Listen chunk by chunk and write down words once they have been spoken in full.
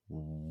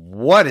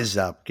What is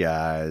up,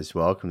 guys?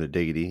 Welcome to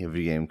Diggity, a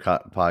video game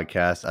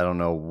podcast. I don't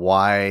know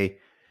why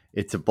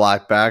it's a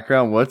black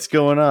background. What's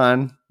going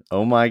on?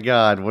 Oh my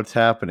God, what's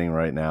happening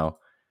right now?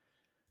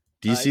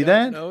 Do you see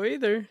that? No,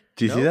 either.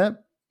 Do you see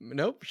that?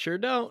 Nope, sure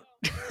don't.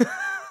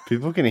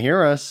 People can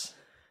hear us,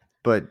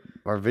 but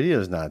our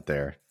video's not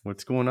there.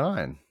 What's going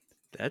on?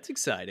 That's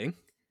exciting.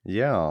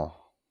 Yeah.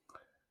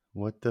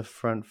 What the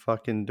front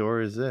fucking door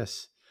is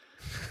this?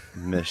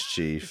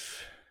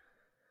 Mischief.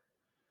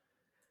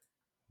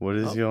 What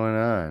is going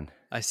on?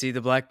 I see the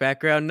black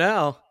background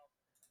now.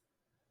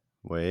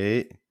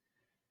 Wait.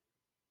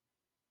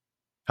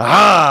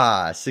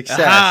 Ah, success.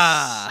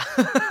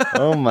 Aha!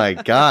 Oh my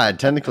God.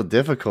 Technical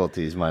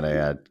difficulties, might I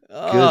add.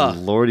 Good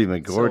Lordy McGordy.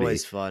 It's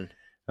always fun.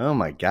 Oh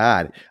my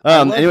God.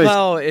 I love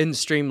how in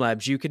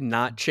Streamlabs you can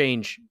not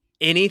change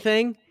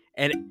anything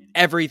and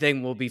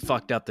everything will be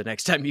fucked up the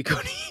next time you go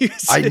to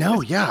use it. I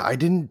know, yeah. I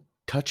didn't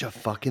touch a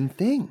fucking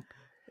thing.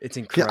 It's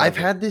incredible. I've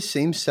had this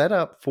same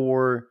setup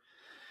for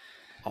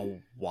a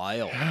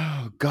while.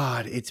 Oh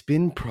God, it's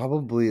been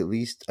probably at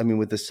least, I mean,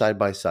 with the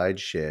side-by-side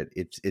shit,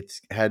 it's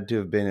had to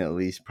have been at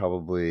least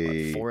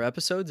probably 4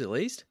 episodes at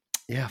least?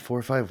 Yeah, 4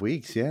 or 5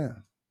 weeks, yeah.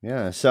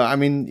 Yeah. So I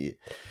mean,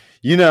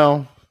 you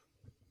know,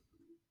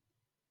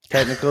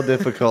 technical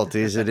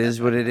difficulties, it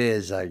is what it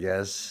is, I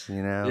guess,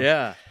 you know.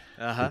 Yeah.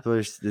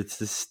 It's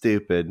just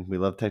stupid. We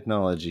love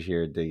technology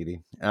here at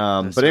Diggity.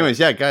 But anyways,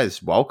 yeah,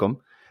 guys, welcome.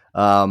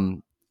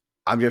 I'm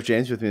Jeff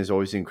James. With me as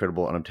always, the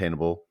incredible,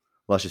 unobtainable,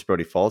 luscious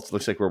Brody Fultz.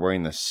 Looks like we're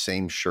wearing the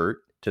same shirt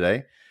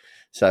today,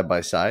 side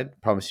by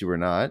side. Promise you we're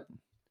not.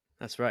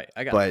 That's right.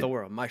 I got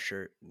Thor on my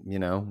shirt. You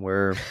know,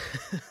 we're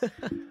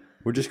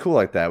just cool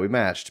like that. We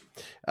matched.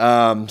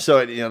 So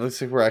it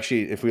looks like we're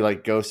actually, if we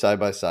like go side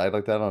by side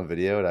like that on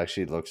video, it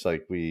actually looks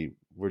like we're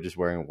just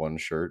wearing one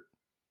shirt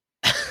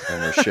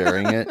and we're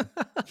sharing it.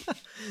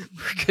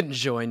 We're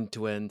conjoined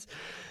twins.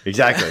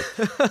 Exactly.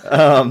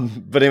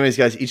 But anyways,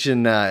 guys, each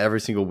and every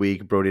single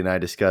week, Brody and I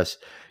discuss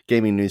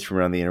gaming news from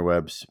around the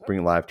interwebs, bring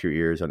it live to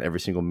your ears on every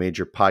single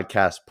major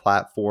podcast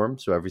platform.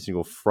 So every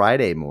single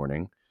Friday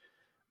morning,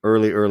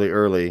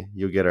 early,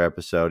 you'll get our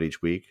episode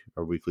each week,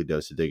 our weekly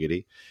dose of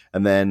Diggity.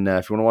 And then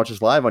if you want to watch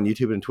us live on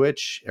YouTube and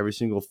Twitch, every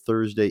single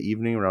Thursday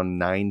evening around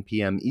 9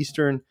 p.m.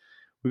 Eastern,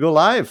 we go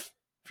live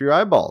for your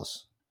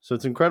eyeballs. So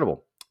it's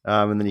incredible.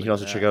 And then you can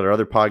also check out our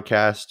other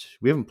podcast.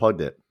 We haven't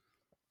plugged it.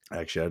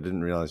 Actually, I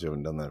didn't realize we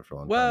haven't done that for a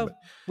long time. Well,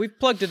 we've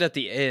plugged it at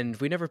the end.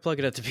 We never plug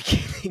it at the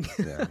beginning.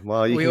 Yeah.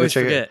 Well, we always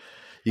forget.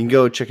 You can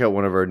go check out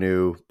one of our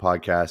new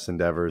podcast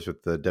endeavors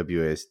with the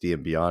WASD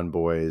and Beyond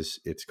boys.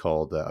 It's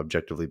called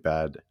Objectively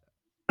Bad.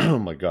 Oh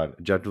my God,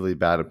 Objectively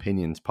Bad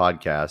Opinions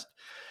podcast.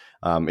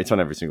 It's on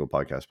every single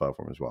podcast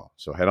platform as well.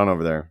 So head on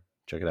over there,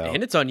 check it out.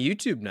 And it's on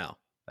YouTube now.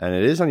 And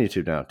it is on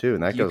YouTube now too.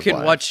 And that goes You can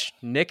live. watch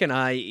Nick and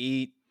I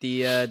eat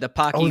the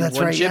Pocky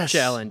one chip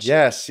challenge.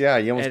 Yes, yeah,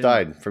 you almost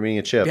died from eating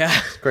a chip. Yeah,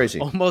 it's crazy.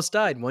 Almost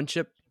died. One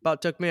chip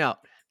about took me out.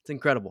 It's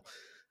incredible.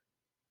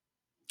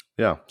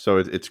 Yeah, so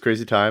it's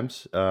crazy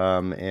times,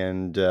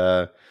 and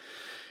it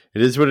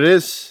is what it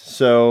is.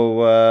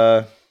 So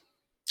I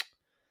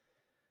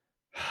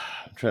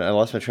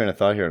lost my train of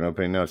thought here on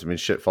opening notes. I mean,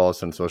 shit, follow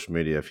us on social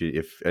media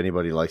if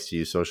anybody likes to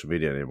use social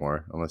media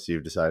anymore, unless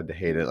you've decided to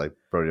hate it like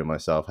Brody and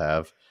myself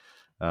have.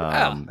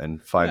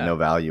 And find no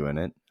value in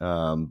it.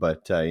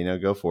 But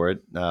go for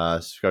it.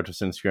 Subscribe to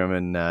us on Instagram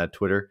and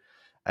Twitter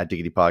at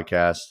Diggity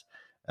Podcast.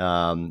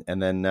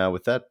 And then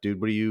with that, dude,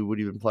 what have you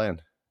been playing?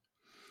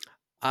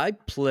 I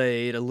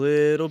played a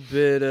little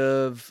bit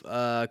of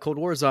Cold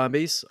War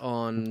Zombies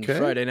on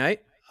Friday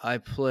night. I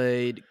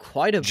played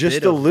quite a bit.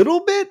 Just a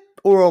little bit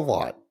or a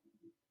lot?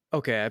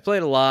 Okay, I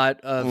played a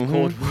lot of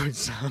Cold War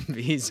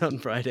Zombies on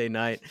Friday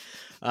night.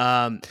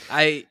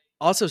 I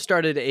also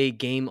started a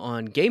game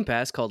on Game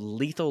Pass called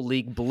Lethal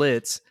League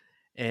Blitz,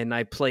 and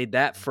I played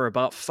that for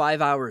about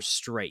 5 hours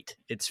straight.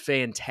 It's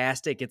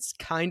fantastic. It's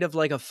kind of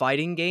like a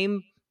fighting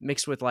game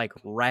mixed with like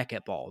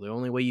racquetball. The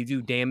only way you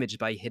do damage is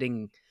by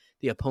hitting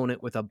the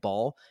opponent with a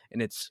ball,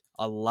 and it's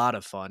a lot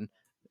of fun.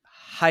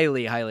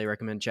 Highly, highly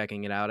recommend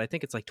checking it out. I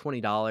think it's like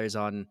 $20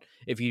 on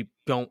if you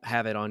don't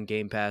have it on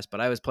Game Pass,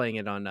 but I was playing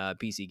it on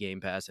PC Game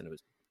Pass, and it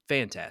was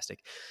fantastic.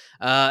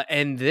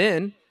 And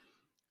then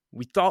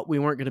we thought we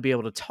weren't going to be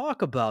able to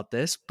talk about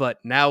this, but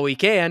now we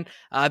can.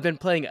 I've been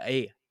playing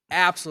a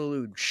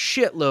absolute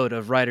shitload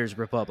of Riders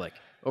Republic.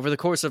 Over the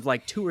course of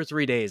like 2 or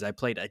 3 days, I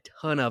played a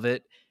ton of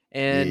it,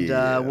 and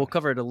we'll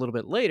cover it a little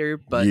bit later.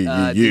 But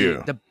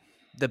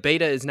the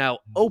beta is now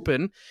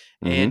open,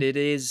 and it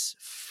is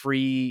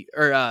free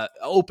or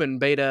open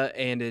beta,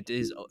 and it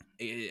is,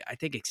 I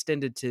think,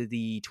 extended to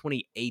the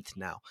 28th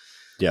now.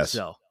 Yes.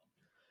 So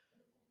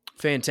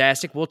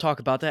fantastic. We'll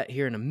talk about that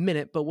here in a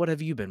minute. But what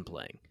have you been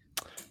playing?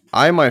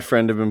 I and my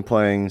friend have been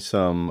playing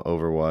some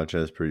Overwatch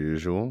as per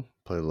usual.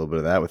 Played a little bit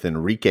of that with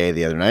Enrique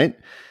the other night.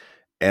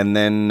 And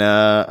then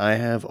I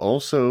have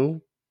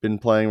also been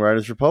playing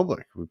Riders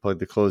Republic. We played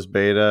the closed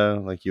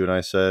beta, like you and I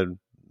said.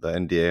 The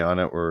NDA on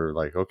it, we're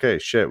like, okay,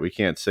 shit, we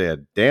can't say a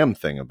damn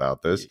thing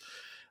about this.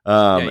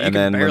 And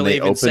then when they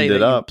opened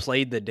it up,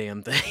 played the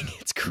damn thing.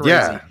 It's crazy.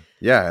 Yeah,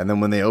 Yeah, and then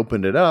when they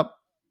opened it up,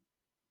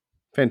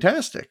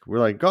 fantastic. We're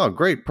like, oh,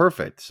 great,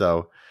 perfect.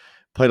 So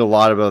played a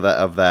lot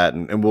of that,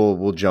 and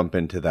we'll jump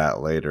into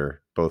that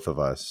later, both of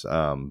us.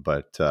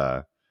 But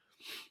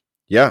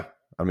yeah,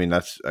 I mean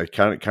that's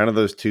kind of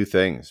those two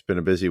things. Been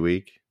a busy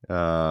week.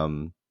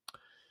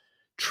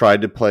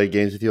 Tried to play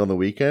games with you on the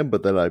weekend,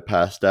 but then I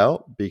passed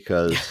out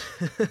because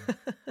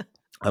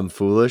I'm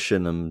foolish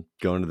and I'm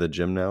going to the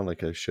gym now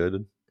like I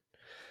should.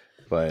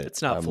 But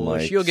It's not I'm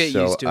foolish. like You'll get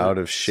so used to out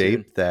it of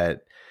shape soon.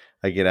 that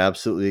I get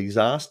absolutely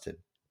exhausted.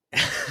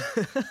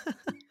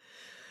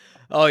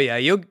 Oh yeah,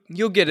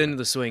 you'll get into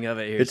the swing of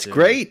it here. It's soon,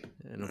 great.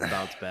 and it'll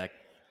bounce back.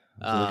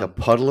 I was like a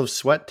puddle of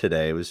sweat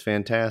today. It was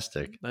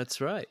fantastic. That's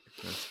right.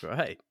 That's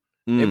right.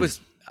 It Mm. was.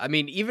 I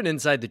mean, even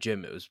inside the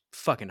gym, it was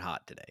fucking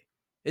hot today.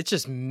 It's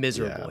just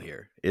miserable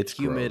here. It's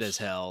humid gross. as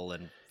hell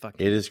and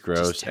fucking. It is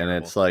gross, and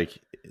it's like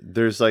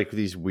there's like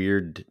these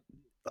weird.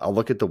 I'll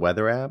look at the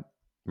weather app,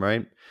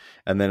 right,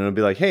 and then it'll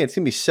be like, "Hey, it's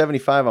gonna be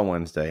 75 on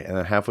Wednesday," and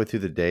then halfway through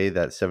the day,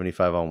 that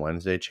 75 on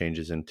Wednesday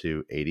changes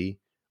into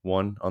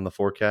 81 on the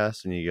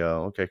forecast, and you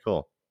go, "Okay,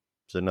 cool."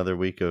 It's another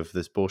week of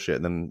this bullshit,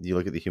 and then you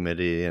look at the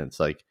humidity, and it's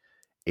like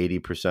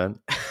 80%,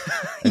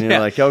 and you're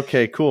like,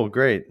 "Okay, cool,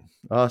 great,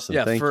 awesome,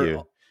 thank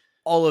you."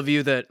 All of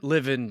you that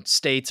live in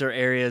states or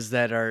areas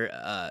that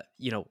are,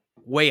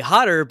 way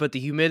hotter, but the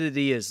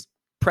humidity is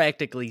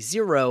practically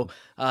zero.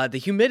 The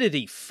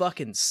humidity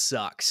fucking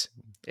sucks.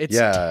 It's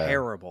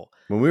terrible.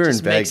 When we were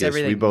in Vegas,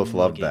 we both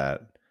loved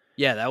that.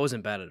 Yeah, that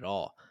wasn't bad at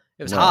all.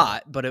 It was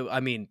hot, but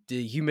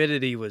the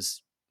humidity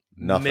was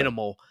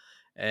minimal.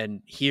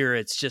 And here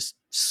it's just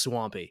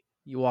swampy.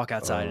 You walk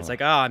outside, it's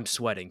like, I'm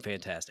sweating.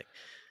 Fantastic.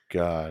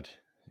 God,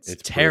 it's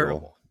terrible.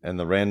 Brutal. And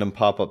the random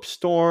pop-up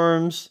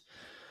storms.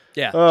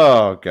 Yeah.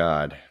 Oh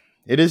God,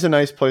 it is a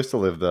nice place to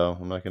live, though.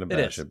 I'm not going to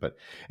bash it, but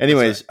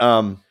anyways,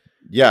 right.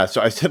 Yeah. So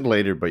I said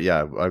later, but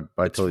yeah,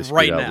 I totally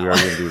screwed out. We are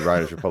going to do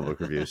Riders Republic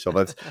review, so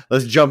let's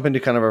jump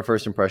into kind of our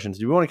first impressions.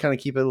 Do we want to kind of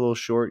keep it a little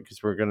short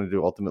because we're going to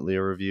do ultimately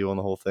a review on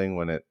the whole thing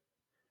when it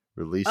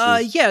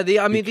releases? Yeah. These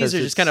are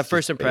just kind of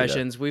first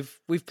impressions.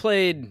 We've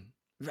played.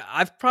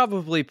 I've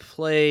probably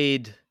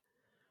played,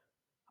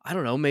 I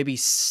don't know, maybe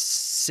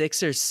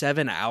 6 or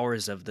 7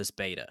 hours of this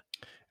beta.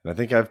 And I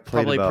think I've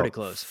played probably about pretty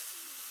close.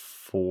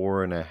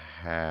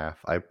 4.5.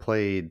 I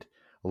played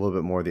a little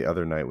bit more the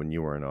other night when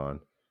you weren't on.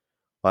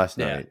 Last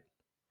night,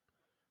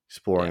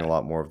 exploring a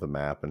lot more of the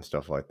map and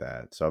stuff like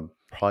that. So I'm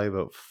probably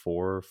about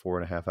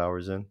 4.5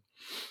 hours in.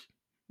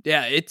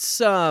 Yeah, it's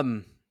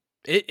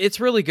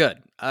really good.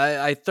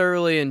 I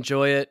thoroughly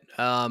enjoy it.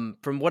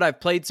 From what I've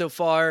played so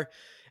far,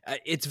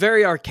 it's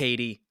very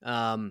arcadey,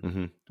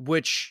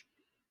 which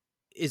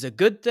is a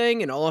good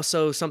thing, and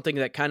also something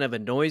that kind of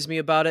annoys me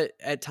about it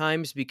at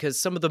times because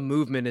some of the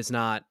movement is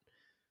not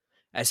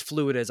as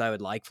fluid as I would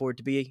like for it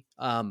to be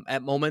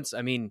at moments.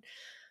 I mean,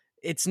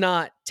 it's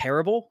not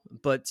terrible,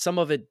 but some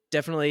of it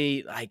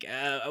definitely, like,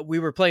 we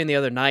were playing the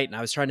other night and I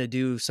was trying to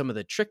do some of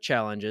the trick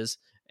challenges.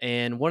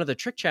 And one of the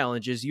trick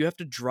challenges, you have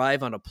to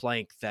drive on a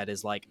plank that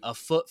is like a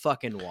foot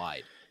fucking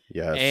wide.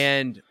 Yes.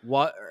 And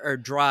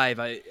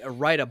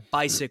ride a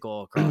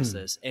bicycle across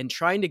this. And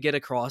trying to get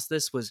across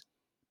this was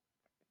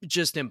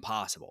just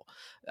impossible.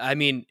 I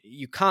mean,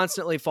 you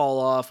constantly fall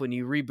off. When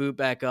you reboot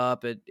back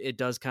up, it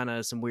does kind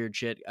of some weird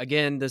shit.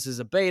 Again, this is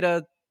a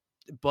beta,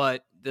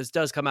 but this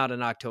does come out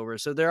in October,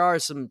 so there are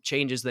some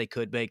changes they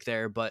could make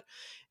there, but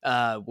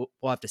we'll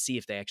have to see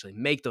if they actually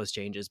make those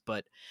changes.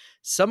 But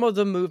some of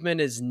the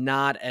movement is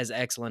not as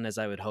excellent as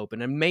I would hope,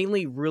 and it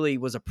mainly really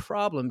was a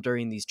problem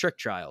during these trick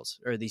trials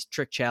or these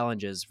trick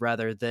challenges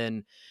rather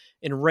than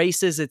in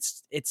races.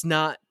 It's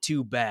not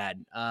too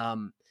bad.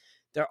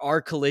 There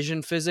are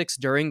collision physics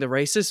during the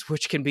races,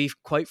 which can be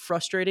quite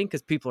frustrating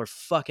because people are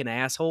fucking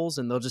assholes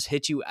and they'll just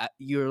hit you.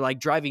 You're like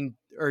driving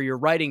or you're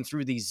riding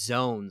through these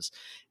zones.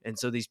 And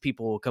so these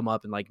people will come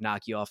up and like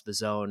knock you off the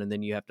zone. And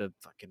then you have to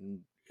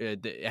fucking,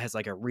 it has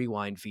like a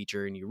rewind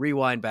feature and you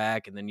rewind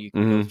back and then you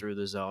can go through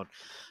the zone.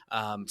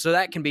 So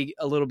that can be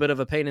a little bit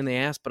of a pain in the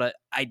ass, but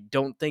I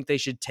don't think they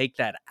should take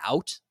that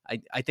out.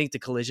 I think the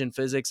collision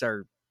physics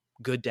are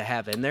good to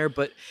have in there,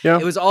 but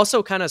it was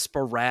also kind of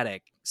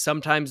sporadic.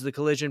 Sometimes the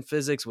collision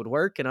physics would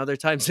work and other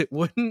times it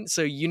wouldn't.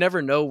 So you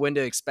never know when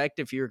to expect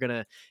if you're going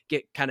to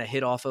get kind of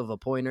hit off of a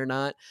point or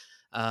not.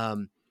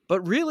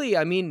 But really,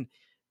 I mean,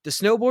 the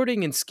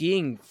snowboarding and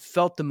skiing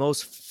felt the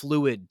most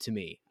fluid to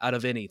me out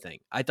of anything.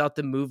 I thought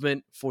the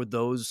movement for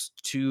those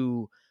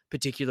two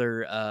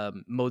particular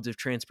modes of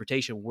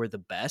transportation were the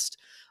best.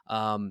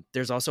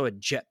 There's also a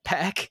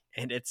jetpack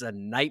and it's a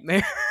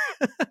nightmare.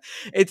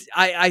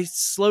 I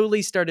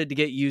slowly started to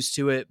get used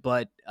to it,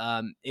 but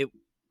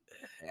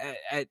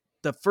at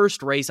the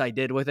first race I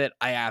did with it,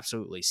 I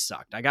absolutely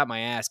sucked. I got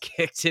my ass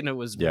kicked and it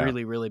was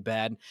really, really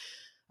bad.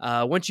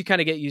 Once you kind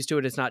of get used to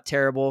it, it's not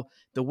terrible.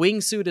 The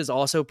wingsuit is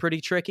also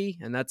pretty tricky,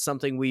 and that's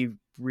something we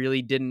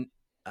really didn't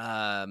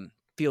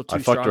feel too strongly about. I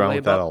fucked around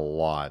with that a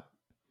lot.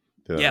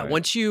 Yeah,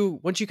 once you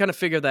kind of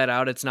figure that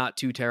out, it's not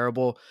too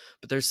terrible.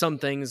 But there's some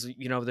things,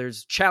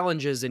 there's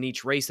challenges in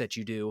each race that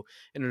you do,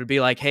 and it'll be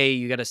like, hey,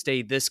 you got to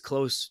stay this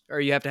close, or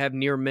you have to have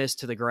near miss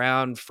to the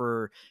ground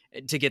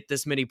to get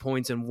this many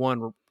points in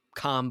one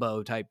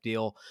combo type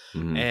deal,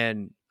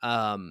 and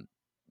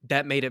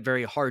that made it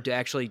very hard to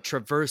actually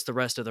traverse the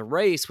rest of the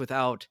race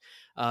without.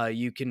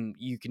 You can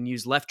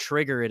use left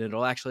trigger and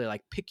it'll actually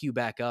like pick you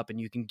back up, and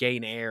you can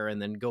gain air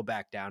and then go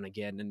back down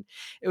again. And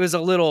it was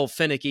a little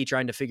finicky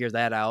trying to figure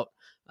that out.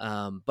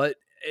 But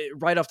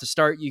right off the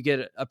start, you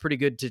get a pretty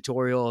good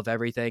tutorial of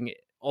everything,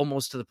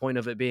 almost to the point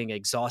of it being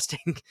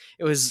exhausting.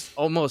 It was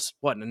almost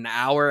an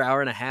hour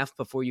and a half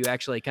before you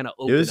actually kind of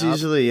open up. It was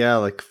usually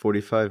like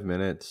 45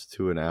 minutes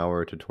to an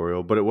hour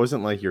tutorial, but it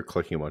wasn't like you're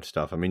clicking a bunch of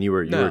stuff. I mean, you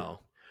were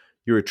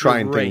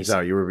trying things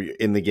out. You were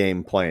in the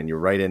game playing. You're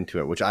right into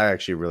it, which I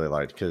actually really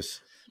liked,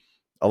 because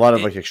a lot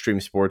of like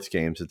extreme sports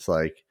games, it's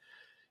like,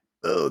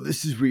 oh,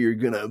 this is where you're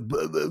gonna,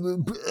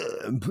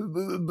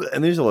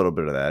 and there's a little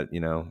bit of that,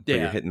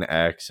 you're hitting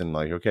X and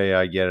like, okay,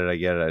 I get it.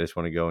 I just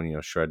want to go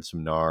and shred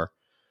some gnar.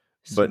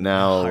 But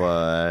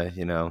now,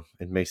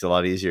 it makes it a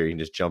lot easier. You can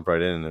just jump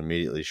right in and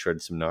immediately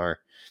shred some gnar.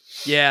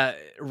 Yeah,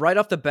 right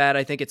off the bat,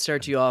 I think it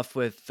starts you off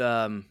with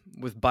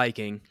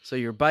biking. So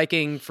you're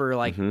biking for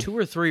like 2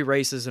 or 3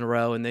 races in a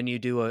row, and then you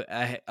do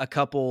a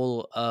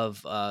couple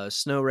of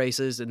snow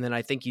races, and then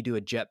I think you do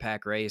a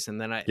jetpack race,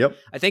 and then I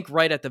think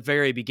right at the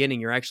very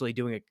beginning you're actually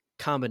doing a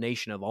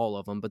combination of all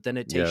of them, but then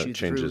it takes you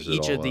through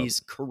each of these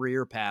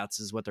career paths,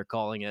 is what they're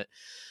calling it.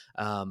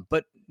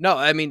 But no,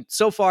 I mean,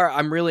 so far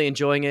I'm really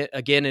enjoying it.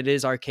 Again, it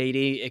is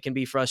arcadey. It can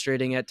be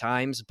frustrating at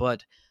times,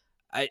 but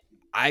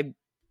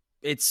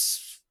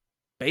it's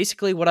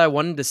basically what I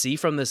wanted to see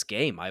from this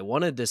game. I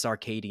wanted this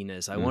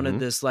arcadiness. I wanted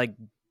this like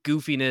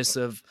goofiness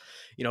of,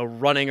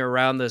 running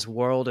around this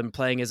world and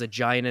playing as a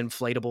giant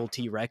inflatable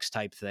T-Rex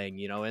type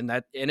thing,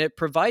 and it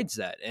provides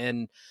that.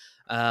 And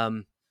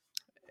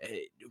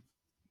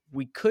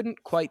we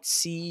couldn't quite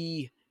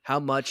see how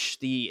much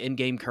the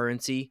in-game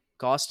currency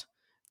cost.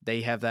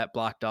 They have that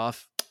blocked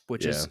off,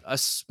 which is a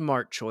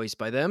smart choice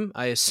by them,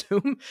 I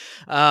assume.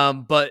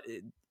 But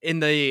in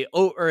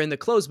the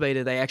closed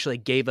beta, they actually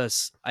gave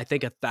us, I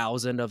think,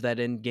 1,000 of that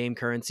in-game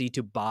currency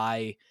to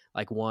buy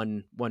like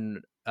one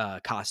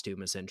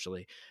costume,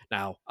 essentially.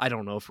 Now, I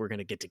don't know if we're going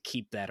to get to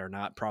keep that or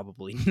not.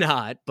 Probably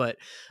not. But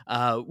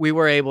we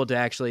were able to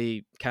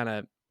actually kind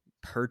of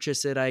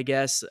purchase it, I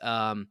guess.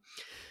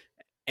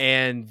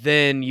 And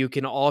then you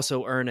can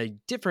also earn a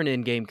different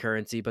in-game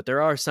currency, but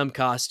there are some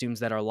costumes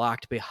that are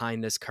locked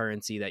behind this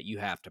currency that you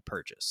have to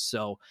purchase.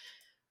 So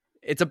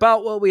it's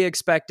about what we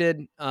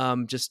expected.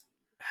 Just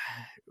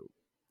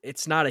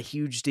it's not a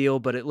huge deal,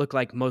 but it looked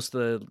like most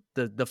of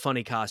the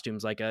funny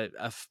costumes, like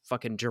a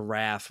fucking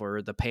giraffe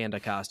or the panda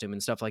costume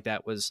and stuff like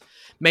that, was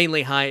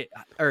mainly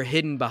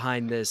hidden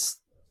behind this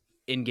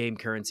in-game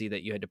currency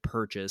that you had to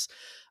purchase.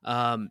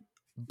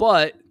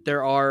 But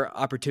there are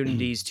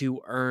opportunities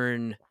to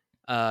earn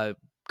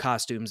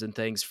costumes and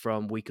things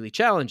from weekly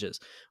challenges,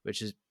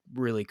 which is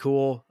really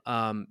cool.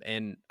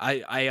 And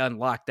I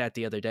unlocked that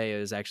the other day. It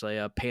was actually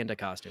a panda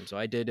costume, so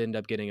I did end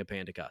up getting a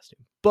panda costume.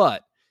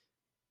 But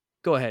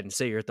go ahead and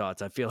say your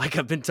thoughts. I feel like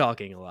I've been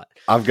talking a lot.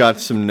 I've got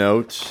some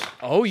notes.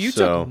 Oh, you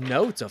took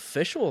notes,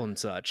 official and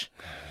such.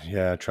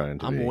 Yeah, trying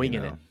to. I'm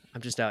winging it.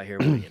 I'm just out here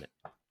winging it.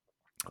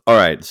 All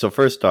right. So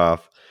first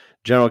off,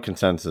 general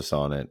consensus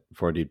on it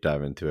before I deep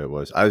dive into it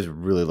was I was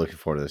really looking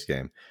forward to this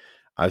game.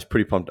 I was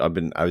pretty pumped.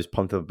 I was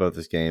pumped up about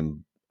this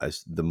game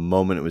as the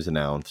moment it was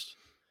announced,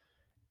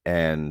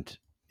 and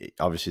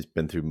obviously it's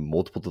been through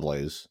multiple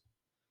delays.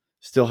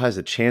 Still has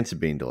a chance of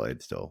being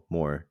delayed. Still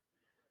more.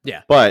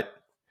 Yeah, but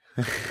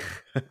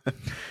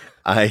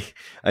I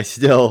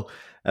still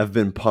have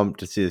been pumped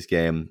to see this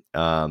game.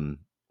 And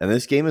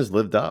this game has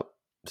lived up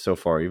so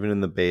far, even in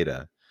the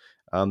beta.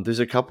 There's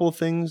a couple of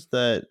things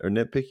that are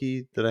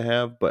nitpicky that I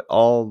have, but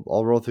I'll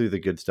roll through the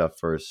good stuff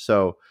first.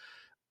 So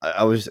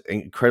I was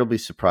incredibly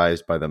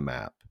surprised by the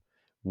map.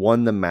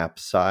 One, the map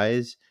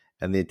size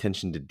and the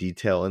attention to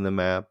detail in the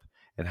map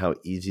and how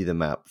easy the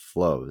map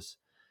flows.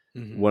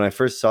 Mm-hmm. When I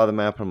first saw the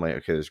map, I'm like,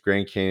 okay, there's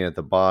Grand Canyon at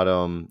the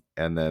bottom,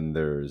 and then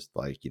there's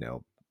like,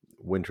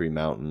 wintry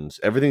mountains.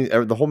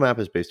 The whole map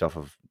is based off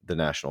of the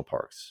national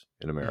parks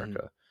in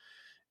America.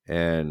 Mm-hmm.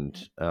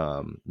 And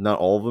not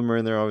all of them are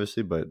in there,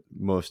 obviously, but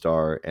most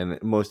are. And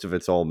most of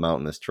it's all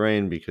mountainous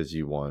terrain because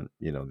you want,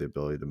 the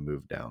ability to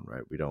move down,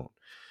 right? We don't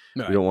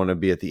want to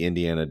be at the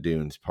Indiana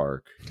Dunes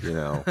Park,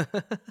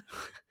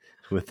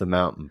 with the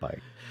mountain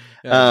bike.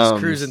 Yeah,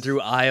 just cruising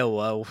through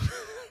Iowa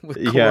with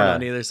corn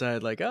on either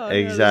side. Like, oh,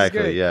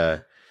 exactly.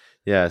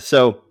 Yeah.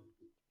 So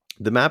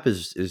the map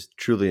is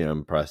truly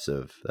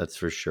impressive. That's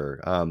for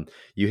sure.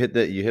 You hit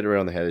it right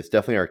on the head. It's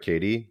definitely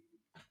arcadey.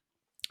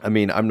 I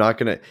mean, I'm not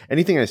going to,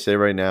 anything I say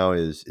right now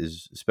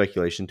is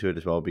speculation to it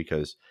as well,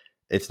 because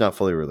it's not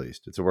fully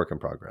released. It's a work in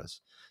progress.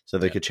 So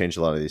they could change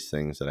a lot of these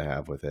things that I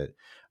have with it.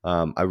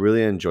 I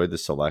really enjoyed the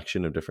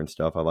selection of different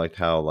stuff. I liked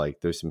how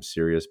there's some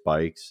serious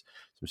bikes,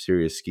 some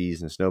serious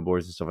skis and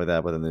snowboards and stuff like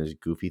that. But then there's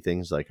goofy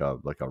things like a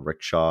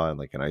rickshaw and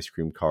like an ice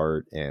cream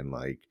cart and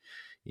like,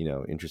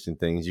 interesting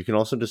things. You can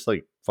also just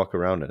like fuck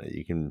around in it.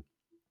 You can,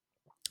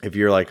 if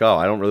you're like, oh,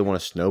 I don't really want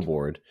to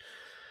snowboard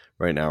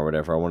right now or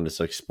whatever, I want to just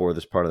like explore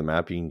this part of the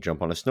map, you can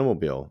jump on a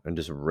snowmobile and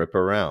just rip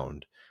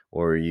around,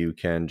 or you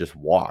can just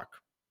walk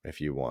if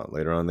you want.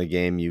 Later on in the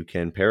game, you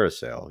can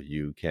parasail,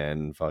 you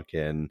can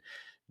fucking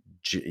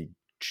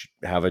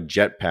have a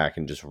jetpack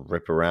and just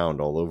rip around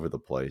all over the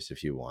place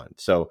if you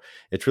want. So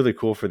it's really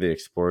cool for the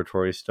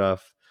exploratory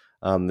stuff.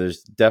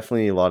 There's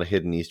definitely a lot of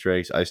hidden Easter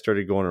eggs. I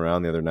started going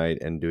around the other night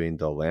and doing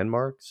the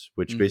landmarks,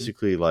 which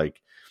basically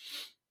like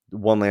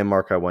one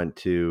landmark I went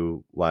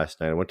to last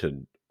night. I went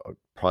to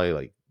probably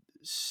like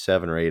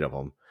 7 or 8 of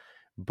them,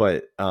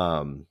 but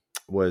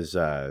was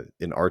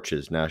in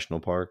Arches National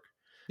Park.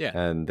 Yeah.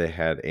 And they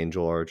had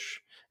Angel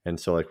Arch. And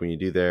so like when you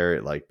do there,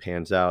 it like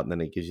pans out and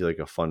then it gives you like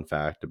a fun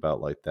fact about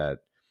like that,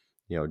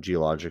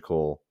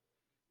 geological,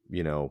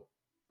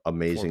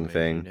 amazing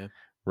thing. Yeah.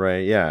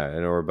 Right. Yeah.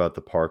 And or about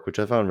the park, which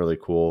I found really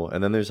cool.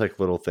 And then there's like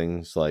little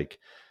things like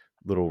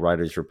little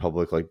Riders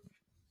Republic, like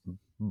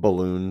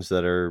balloons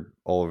that are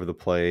all over the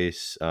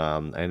place. I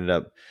ended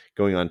up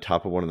going on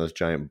top of one of those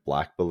giant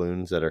black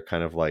balloons that are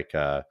kind of like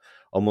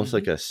almost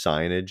like a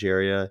signage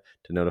area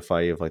to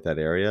notify you of like that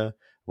area.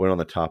 Went on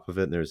the top of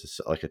it and there's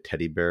like a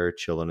teddy bear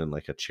chilling in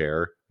like a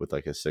chair with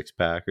like a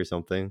 6-pack or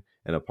something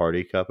and a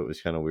party cup. It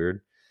was kind of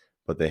weird,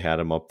 but they had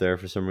him up there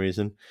for some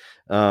reason.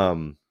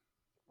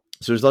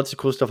 So there's lots of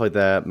cool stuff like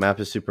that.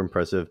 Map is super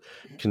impressive.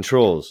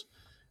 Controls,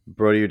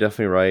 Brody, you're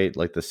definitely right.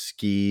 Like the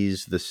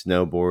skis, the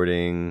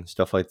snowboarding,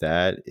 stuff like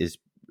that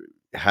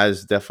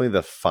has definitely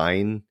the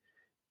fine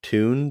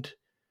tuned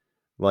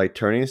like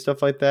turning and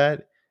stuff like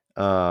that.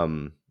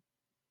 And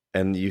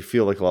you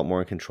feel like a lot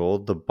more in control.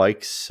 The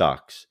bike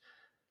sucks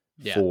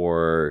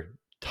for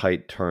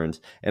tight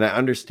turns. And I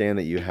understand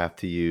that you have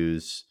to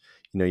use,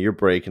 your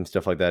brake and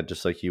stuff like that,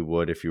 just like you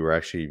would if you were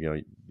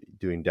actually,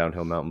 doing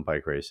downhill mountain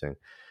bike racing.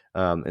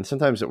 And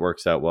sometimes it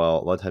works out well.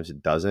 A lot of times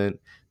it doesn't.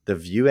 The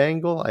view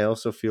angle, I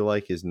also feel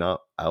like, is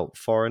not out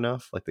far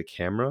enough, like the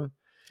camera.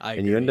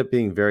 And you end up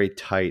being very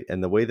tight.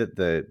 And the way that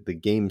the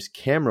game's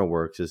camera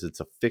works is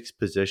it's a fixed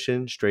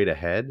position straight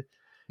ahead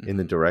in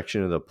the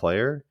direction of the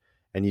player.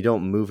 And you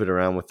don't move it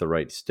around with the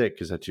right stick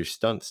because that's your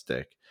stunt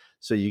stick.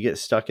 So you get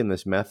stuck in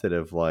this method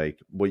of like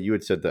what you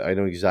had said, that I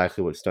know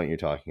exactly what stunt you're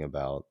talking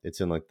about. It's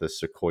in like the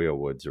Sequoia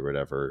Woods or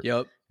whatever.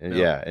 Yep. And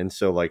yeah. And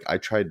so like I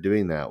tried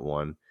doing that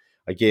one.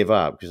 I gave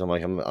up because I'm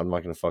like, I'm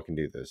not going to fucking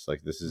do this.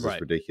 Like, this is just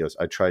ridiculous.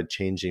 I tried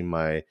changing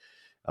my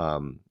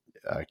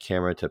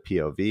camera to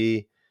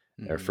POV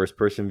or first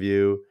person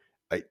view.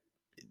 I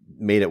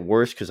made it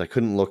worse because I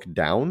couldn't look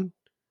down.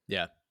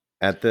 Yeah.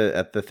 At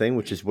the thing,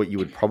 which is what you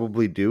would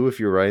probably do if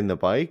you're riding the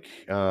bike.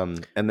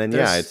 And then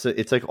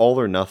it's like all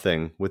or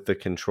nothing with the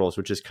controls,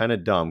 which is kind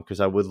of dumb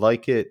because I would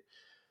like it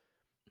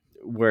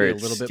where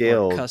it's a little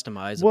scaled, bit more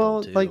customizable.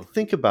 Well, too. Like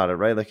think about it,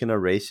 right? Like in a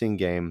racing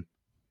game,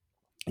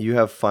 you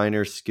have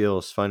finer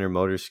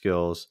motor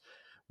skills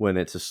when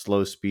it's a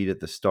slow speed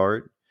at the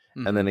start,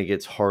 and then it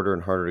gets harder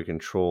and harder to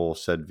control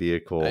said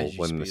vehicle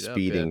when the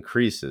speed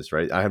increases,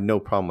 right? I have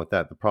no problem with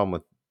that. The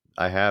problem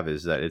I have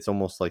is that it's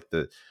almost like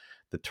the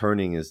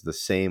turning is the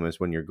same as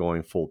when you're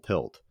going full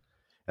tilt,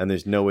 and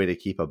there's no way to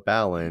keep a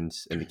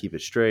balance and to keep it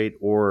straight,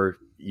 or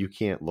you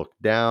can't look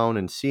down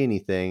and see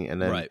anything,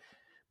 and then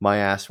my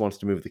ass wants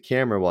to move the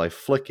camera while I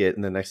flick it,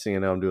 and the next thing I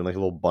know, I'm doing like a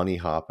little bunny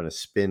hop and a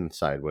spin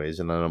sideways,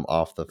 and then I'm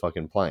off the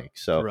fucking plank.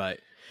 So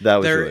that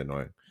was really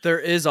annoying. There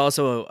is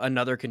also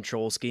another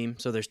control scheme.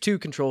 So there's 2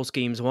 control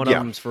schemes. One of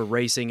them's for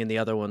racing, and the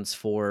other one's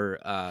for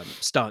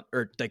stunt,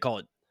 or they call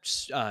it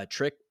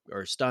trick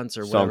or stunts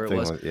or whatever it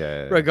was.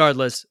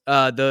 Regardless,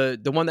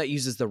 the one that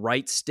uses the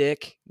right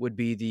stick would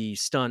be the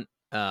stunt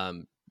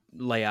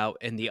layout,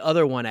 and the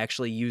other one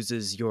actually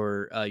uses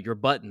your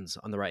buttons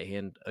on the right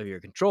hand of your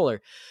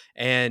controller,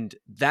 and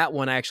that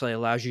one actually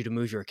allows you to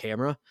move your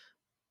camera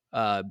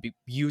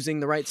using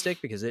the right stick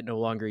because it no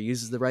longer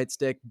uses the right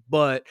stick.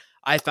 But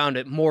I found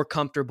it more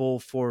comfortable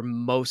for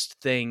most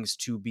things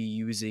to be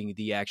using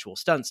the actual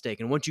stunt stick,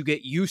 and once you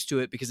get used to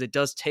it, because it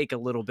does take a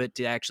little bit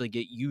to actually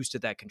get used to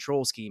that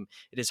control scheme,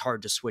 it is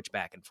hard to switch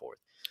back and forth.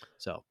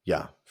 So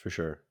yeah, for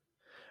sure.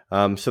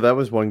 So that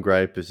was one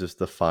gripe, is just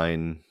the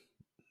fine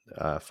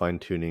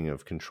tuning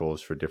of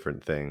controls for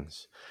different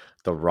things.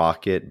 The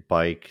rocket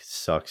bike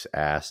sucks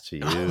ass to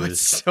use. Oh, it's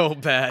so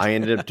bad. I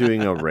ended up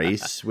doing a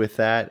race with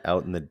that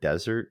out in the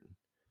desert,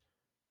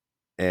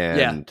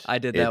 and I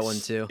did that one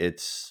too.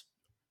 It's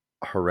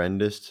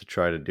horrendous to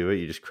try to do it.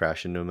 You just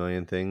crash into a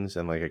million things,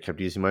 and like I kept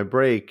using my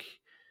brake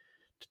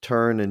to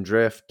turn and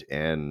drift,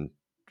 and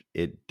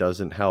it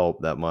doesn't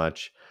help that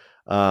much.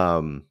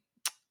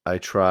 I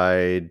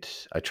tried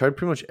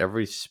pretty much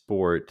every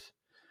sport.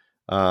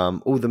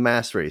 The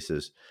mass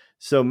races.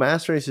 So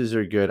mass races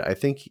are good. I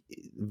think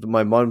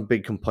my one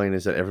big complaint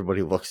is that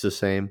everybody looks the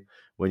same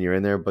when you're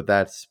in there, but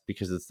that's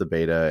because it's the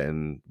beta,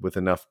 and with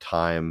enough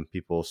time,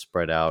 people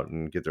spread out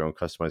and get their own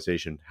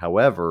customization.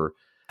 However,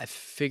 I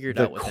figured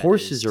the out what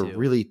courses that is are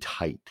really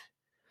tight.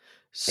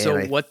 So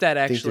I what that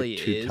think they're actually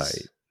too tight.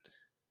 is,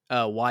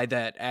 why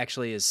that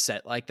actually is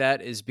set like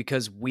that is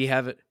because we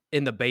have it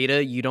in the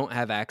beta. You don't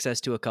have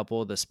access to a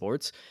couple of the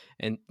sports,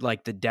 and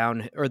like the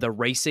down or the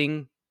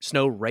racing,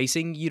 snow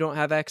racing, you don't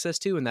have access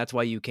to, and that's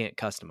why you can't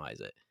customize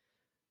it.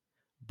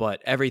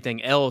 But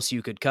everything else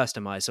you could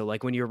customize. So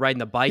like when you're riding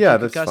the bike, Yeah, you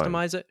could that's fine.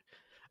 customize it.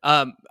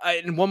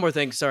 And one more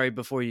thing, sorry,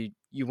 before you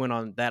went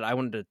on that, I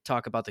wanted to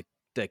talk about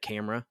the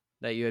camera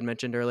that you had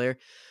mentioned earlier.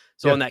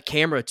 So Yeah. on that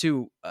camera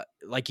too,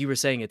 like you were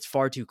saying, it's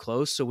far too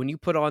close. So when you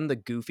put on the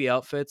goofy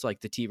outfits,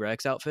 like the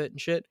T-Rex outfit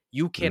and shit,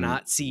 you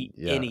cannot see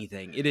Yeah.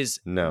 anything. It is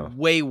No.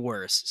 way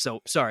worse.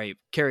 So sorry,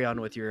 carry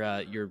on with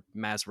your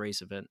mass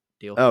race event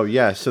deal. Oh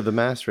yeah, so the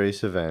mass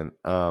race event,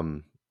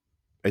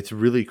 it's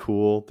really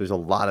cool. There's a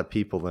lot of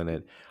people in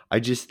it. I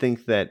just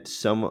think that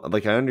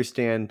I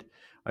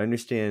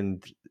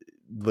understand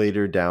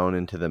later down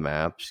into the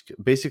maps.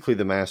 Basically,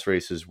 the mass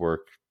races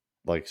work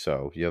like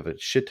so. You have a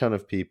shit ton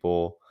of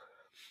people.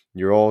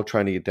 You're all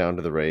trying to get down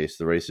to the race.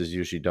 The race is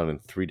usually done in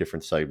 3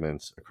 different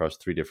segments across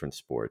 3 different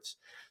sports.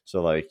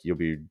 So, like, you'll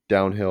be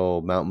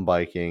downhill mountain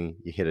biking,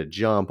 you hit a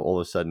jump, all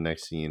of a sudden,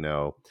 next thing you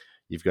know,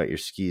 you've got your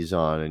skis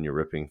on and you're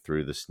ripping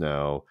through the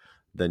snow.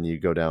 Then you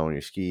go down on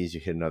your skis,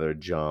 you hit another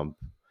jump.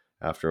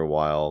 After a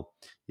while,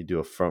 you do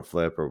a front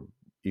flip or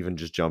even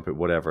just jump it,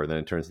 whatever. Then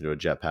it turns into a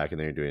jetpack, and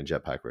then you're doing a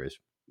jetpack race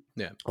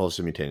Yeah. all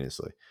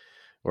simultaneously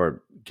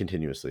or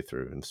continuously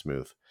through and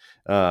smooth.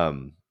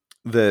 Um,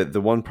 the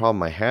one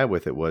problem I had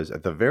with it was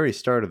at the very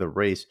start of the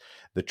race,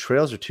 the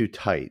trails are too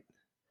tight.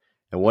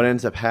 And what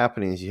ends up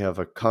happening is you have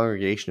a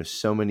congregation of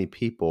so many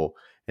people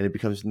and it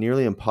becomes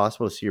nearly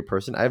impossible to see your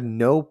person. I have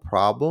no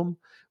problem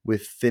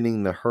with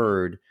thinning the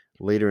herd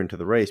later into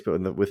the race,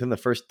 but within the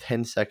first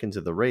 10 seconds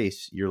of the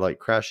race, you're like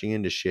crashing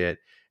into shit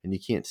and you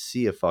can't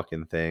see a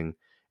fucking thing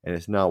and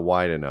it's not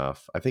wide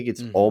enough. I think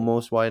it's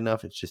almost wide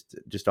enough. It's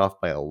just off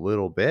by a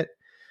little bit.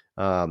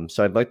 So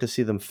I'd like to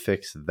see them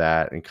fix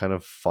that and kind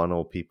of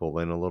funnel people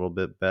in a little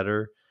bit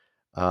better.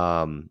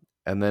 And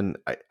then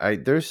I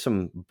there's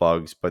some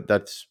bugs, but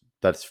that's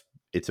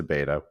it's a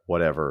beta,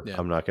 whatever. Yeah.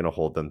 I'm not going to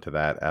hold them to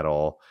that at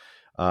all.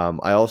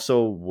 I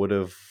also would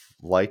have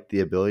liked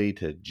the ability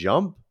to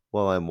jump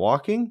while I'm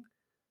walking.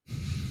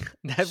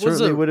 That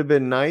Certainly would have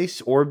been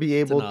nice, or be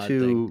able odd to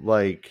thing.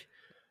 like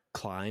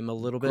Climb a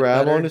little bit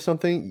grab better. onto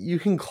something. You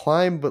can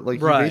climb, but like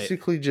you Right.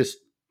 basically just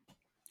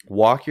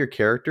walk your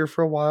character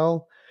for a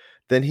while.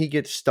 Then he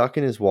gets stuck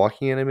in his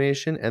walking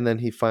animation, and then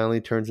he finally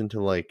turns into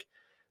like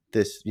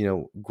this,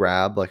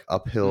 grab, like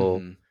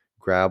uphill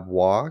grab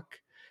walk,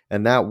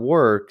 and that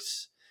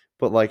works.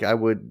 But like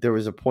there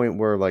was a point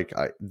where like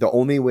the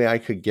only way I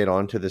could get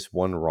onto this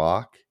one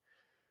rock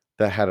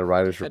that had a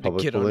Riders Had to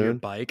Republic get on your balloon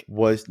bike.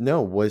 was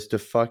to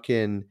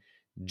fucking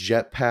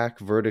jetpack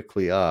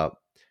vertically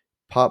up,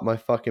 pop my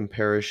fucking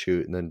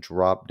parachute, and then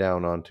drop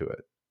down onto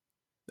it.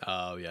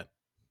 Oh yeah.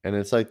 And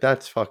it's like,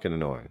 that's fucking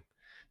annoying.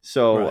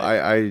 So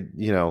Right.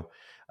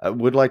 I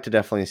would like to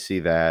definitely see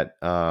that.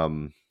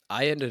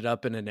 I ended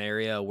up in an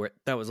area where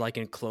that was like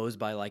enclosed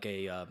by like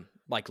a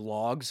like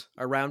logs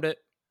around it,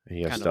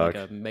 You got kind of like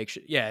stuck. a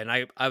makeshift. Yeah, and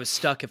I was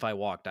stuck if I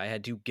walked. I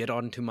had to get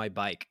onto my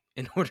bike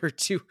in order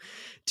to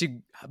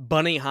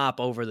bunny hop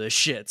over the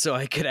shit so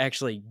I could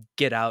actually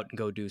get out and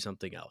go do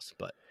something else.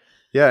 But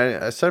Yeah,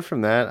 and aside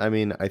from that, I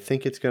mean, I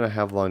think it's going to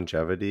have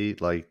longevity.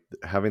 Like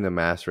having the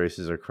mass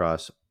races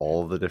across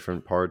all of the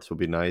different parts will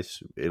be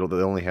nice. It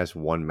only has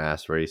one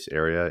mass race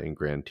area in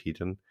Grand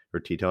Teton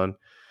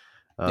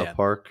yeah,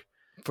 Park.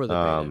 for the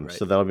beta, right?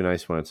 So that'll be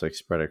nice when it's like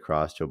spread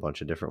across to a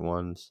bunch of different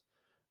ones.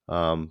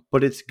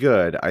 But it's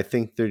good. I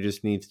think there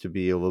just needs to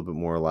be a little bit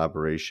more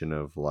elaboration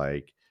of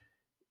like,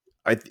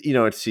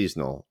 it's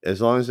seasonal.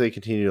 As long as they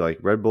continue like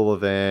Red Bull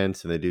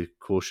events and they do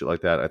cool shit like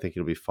that, I think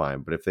it'll be fine.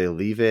 But if they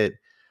leave it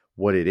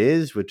what it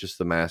is with just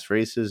the mass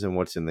races and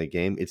what's in the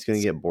game, it's going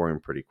to get boring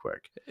pretty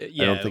quick. I don't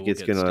Yeah, it think will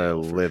it's get going to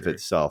stale for live sure.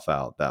 itself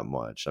out that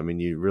much. I mean,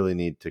 you really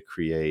need to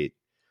create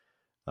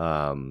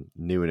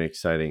new and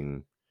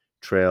exciting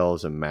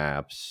trails and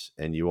maps,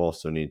 and you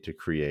also need to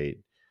create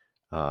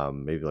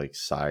maybe like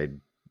side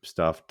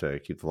stuff to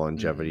keep the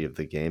longevity of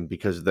the game,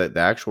 because the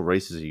actual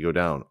races that you go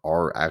down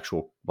are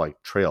actual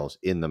like trails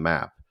in the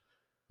map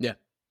Yeah.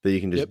 that you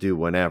can just Yep. do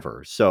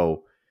whenever.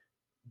 So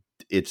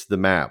it's the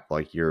map,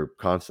 like you're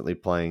constantly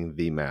playing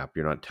the map.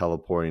 You're not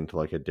teleporting to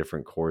like a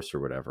different course or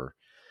whatever.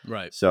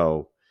 Right.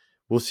 So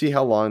we'll see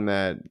how long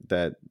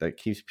that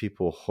keeps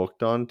people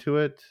hooked onto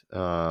it.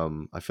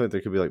 I feel like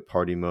there could be like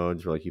party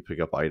modes where like you pick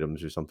up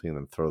items or something and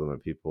then throw them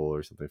at people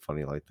or something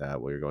funny like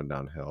that while you're going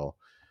downhill.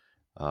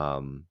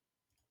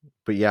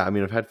 But yeah, I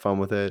mean, I've had fun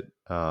with it.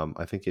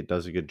 I think it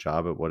does a good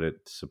job at what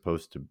it's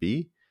supposed to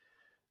be.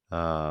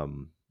 I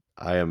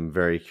am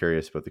very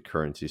curious about the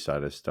currency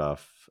side of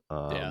stuff.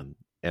 Yeah.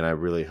 And I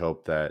really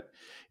hope that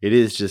it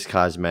is just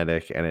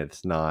cosmetic and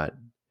it's not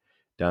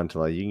down to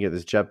like you can get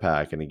this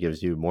jetpack and it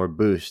gives you more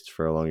boost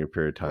for a longer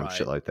period of time,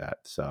 shit Right. like that.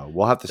 So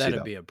we'll have to see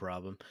That'd though. be a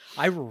problem.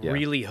 I Yeah.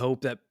 really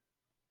hope that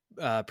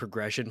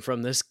progression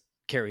from this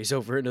carries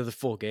over into the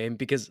full game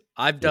because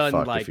I've You're done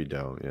fucked if like you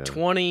don't. Yeah.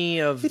 20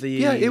 of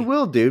Yeah, it the.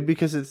 will, dude,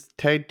 because it's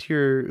tagged to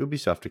your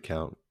Ubisoft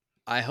account.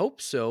 I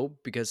hope so,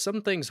 because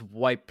some things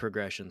wipe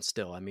progression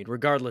still. I mean,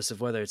 regardless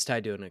of whether it's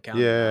tied to an account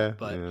or Yeah, not.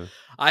 But yeah.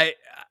 I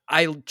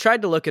I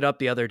tried to look it up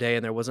the other day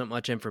and there wasn't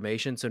much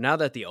information. So now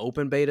that the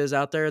open beta is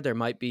out there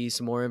might be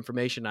some more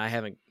information. I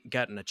haven't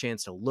gotten a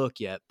chance to look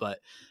yet, but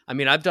I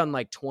mean, I've done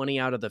like 20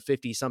 out of the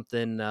 50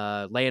 something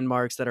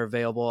landmarks that are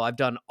available. I've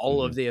done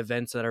all of the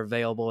events that are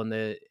available in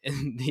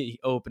the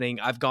opening.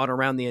 I've gone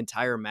around the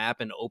entire map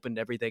and opened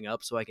everything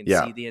up so I can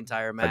Yeah, see the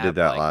entire I map. did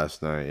that Like,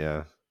 last night.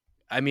 Yeah.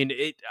 I mean,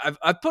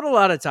 I've put a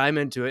lot of time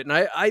into it, and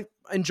I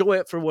enjoy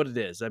it for what it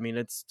is. I mean,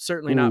 it's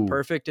certainly not Ooh,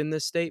 perfect in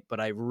this state, but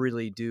I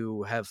really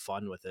do have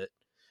fun with it,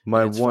 and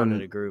my it's fun in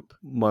one a group.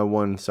 my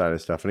one side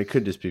of stuff, and it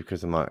could just be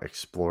because I'm not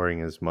exploring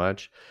as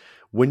much.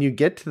 When you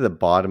get to the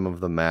bottom of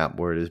the map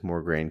where it is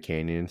more Grand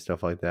Canyon and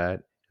stuff like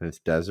that, and it's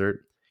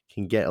desert,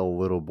 can get a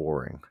little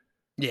boring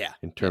Yeah,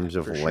 in yeah, terms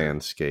of for sure.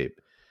 landscape.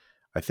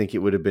 I think it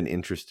would have been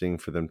interesting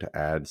for them to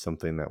add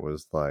something that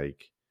was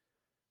like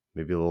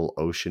maybe a little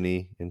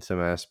oceany in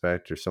some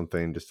aspect or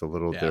something just a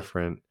little Yeah,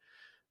 different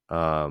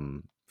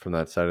from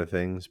that side of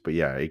things. But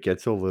yeah, it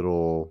gets a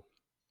little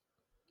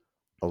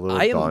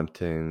I am.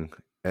 daunting.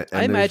 I And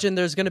there's imagine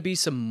there's going to be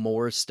some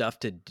more stuff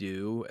to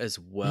do as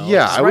well.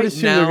 yeah, Because I would right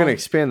assume they're going to now,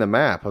 expand the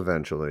map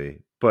eventually.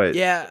 But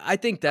yeah, I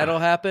think that'll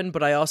happen.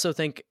 But I also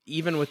think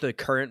even with the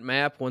current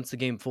map, once the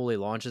game fully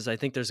launches, I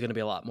think there's going to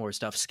be a lot more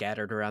stuff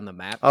scattered around the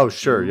map oh to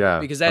sure, do. yeah,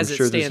 Because I'm as it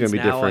sure there's going stands to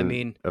be now, I different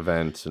mean,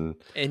 events and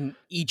in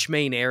each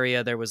main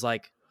area there was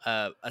like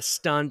a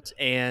stunt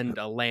and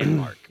a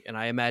landmark, and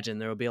I imagine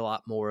there will be a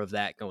lot more of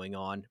that going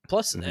on.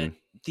 Plus Mhm.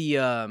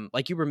 the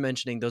like you were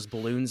mentioning, those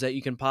balloons that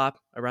you can pop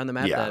around the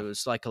map Yeah, that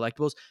was like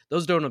collectibles,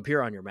 those don't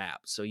appear on your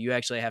map, so you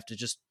actually have to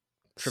just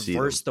see them.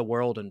 traverse the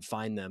world and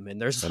find them,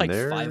 and there's And like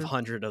they're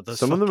 500 of those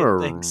some of them fucking are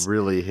things.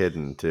 really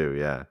hidden too.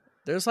 Yeah.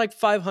 There's like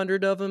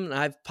 500 of them, and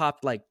I've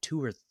popped like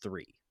 2 or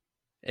 3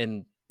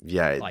 in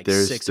Yeah, like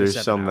there's 6 or there's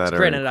 7 some hours. that are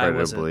Granted, I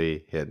wasn't.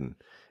 incredibly hidden.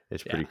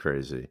 It's Yeah, pretty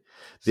crazy.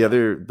 so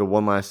The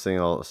one last thing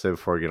I'll say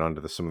before I get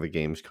onto some of the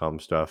Gamescom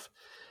stuff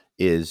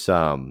is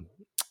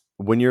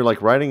when you're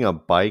like riding a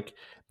bike,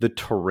 the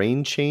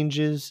terrain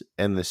changes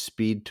and the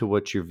speed to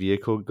which your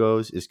vehicle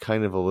goes is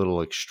kind of a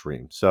little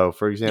extreme. So,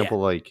 for yeah. example,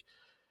 like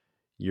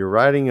you're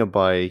riding a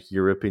bike,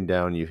 you're ripping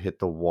down, you hit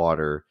the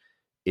water.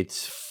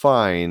 It's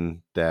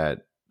fine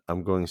that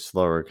I'm going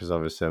slower because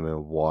obviously I'm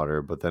in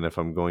water, but then if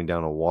I'm going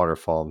down a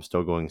waterfall, I'm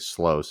still going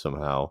slow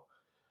somehow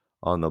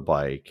on the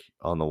bike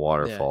on the Yeah.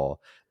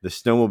 waterfall. The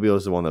snowmobile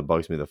is the one that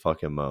bugs me the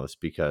fucking most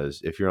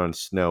because if you're on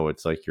snow,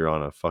 it's like you're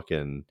on a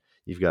fucking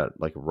you've got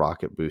like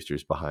rocket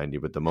boosters behind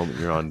you, but the moment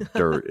you're on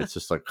dirt, it's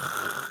just like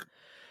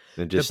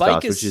and it The just bike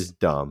stops, which is is,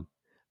 dumb.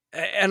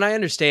 and I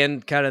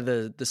understand kind of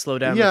the slow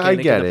down Yeah, I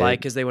mechanic in get the bike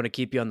it. because they want to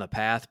keep you on the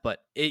path. But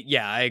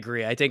yeah, I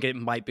agree. I think it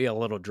might be a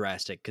little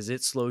drastic because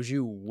it slows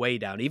you way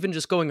down. Even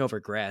just going over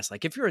grass.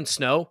 Like if you're in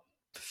snow,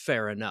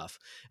 fair enough.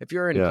 If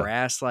you're in Yeah.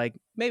 grass, like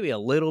maybe a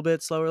little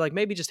bit slower. Like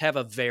maybe just have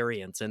a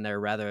variance in there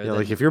rather Yeah,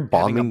 like than if you're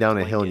having a bombing down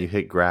a hill and you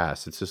blanket. hit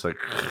grass, it's just like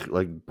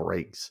like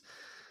breaks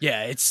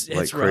Yeah, like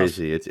it's rough.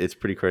 crazy. It's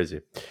pretty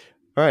crazy.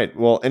 All right.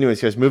 Well,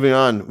 anyways, guys, moving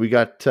on. We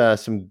got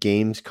some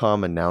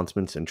Gamescom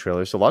announcements and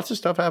trailers. So lots of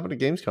stuff happened at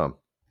Gamescom.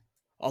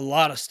 A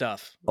lot of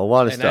stuff. A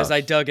lot of And as I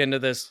stuff. dug into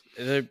this,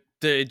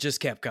 it just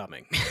kept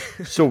coming.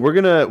 So we're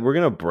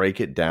gonna break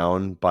it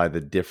down by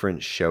the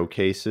different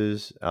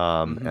showcases,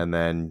 Mhm. and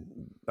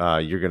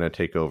then you're gonna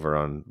take over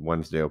on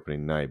Wednesday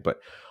opening night.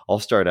 But I'll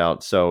start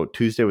out. So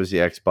Tuesday was the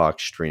Xbox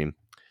stream,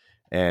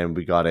 and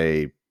we got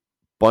a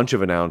bunch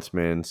of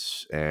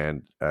announcements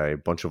and a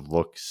bunch of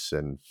looks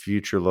and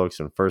future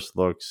looks and first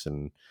looks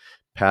and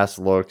past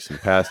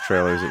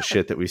trailers at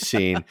shit that we've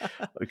seen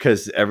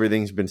because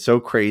everything's been so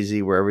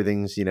crazy where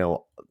everything's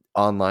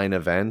online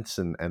events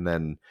and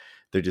then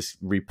they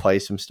just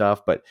replay some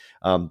stuff. But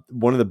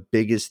one of the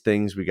biggest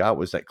things we got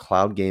was that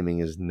cloud gaming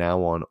is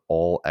now on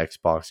all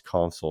Xbox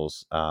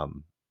consoles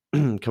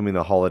coming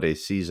the holiday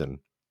season.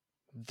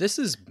 This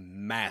is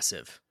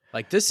massive.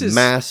 Like this is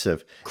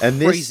Massive.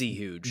 And crazy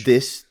huge.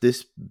 this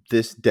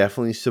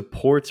definitely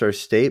supports our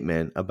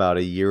statement about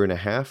a year and a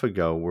half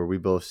ago where we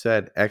both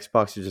said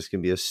Xbox is just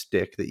going to be a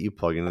stick that you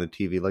plug into the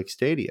TV like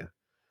Stadia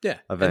Yeah,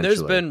 and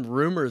there's eventually. been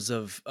rumors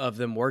of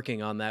them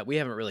working on that. We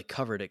haven't really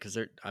covered it because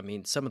I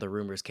mean, some of the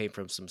rumors came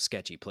from some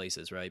sketchy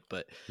places, right?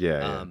 But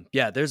Yeah.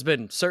 yeah, there's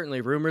been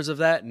certainly rumors of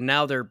that. And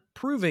now they're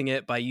proving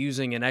it by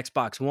using an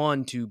Xbox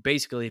One to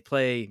basically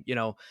play,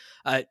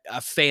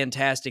 a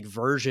fantastic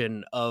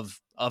version of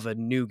a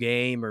new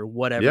game or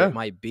whatever it Yeah.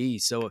 might be.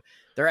 So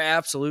they're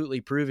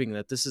absolutely proving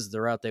that this is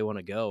the route they want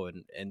to go,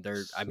 and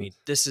they're. I Yeah. mean,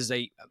 this is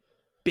a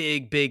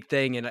big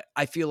thing, and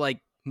I feel like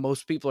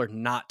most people are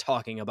not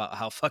talking about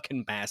how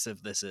fucking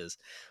massive this is.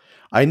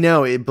 I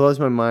know it blows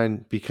my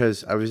mind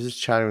because I was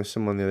just chatting with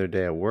someone the other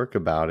day at work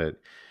about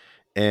it,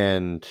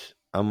 and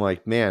I'm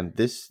like, man,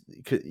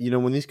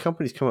 when these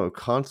companies come out with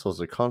consoles,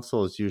 the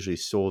console is usually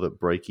sold at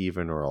break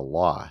even or a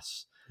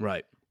loss,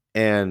 Right.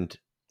 and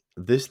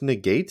this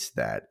negates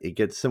that. It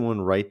gets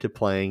someone right to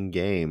playing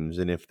games,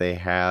 and if they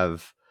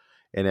have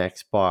an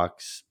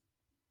Xbox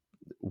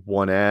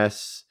One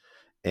S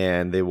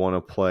and they want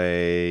to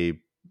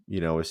play,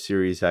 a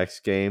Series X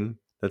game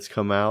that's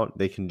come out,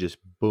 they can just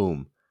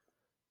boom,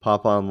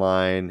 pop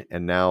online,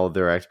 and now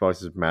their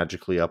Xbox is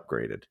magically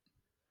upgraded.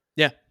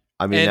 Yeah.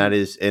 I mean,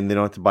 and they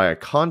don't have to buy a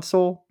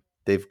console.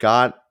 They've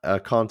got a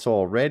console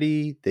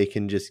already. They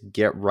can just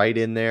get right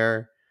in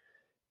there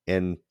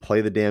and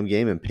play the damn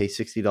game and pay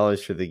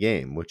 $60 for the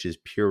game, which is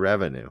pure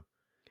revenue.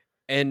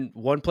 And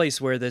one place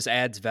where this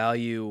adds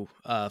value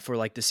for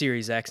like the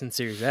Series X and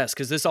Series S,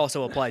 because this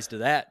also applies to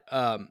that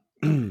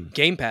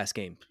Game Pass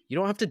game. You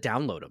don't have to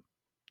download them.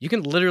 You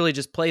can literally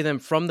just play them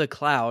from the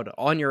cloud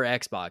on your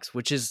Xbox,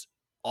 which is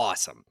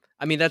awesome.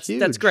 I mean,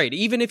 that's great.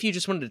 Even if you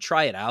just wanted to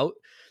try it out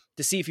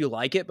to see if you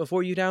like it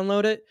before you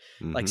download it,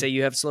 like say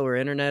you have slower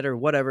internet or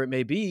whatever it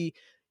may be,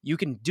 you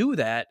can do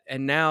that.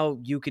 And now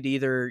you could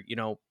either,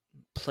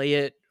 play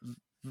it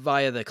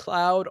via the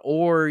cloud,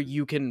 or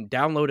you can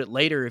download it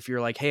later if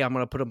you're like, hey, I'm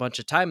going to put a bunch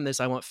of time in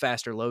this. I want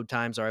faster load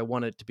times, or I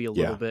want it to be a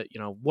little bit,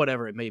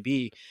 whatever it may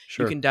be.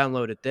 Sure. You can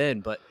download it then.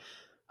 But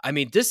I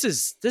mean, this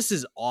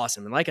is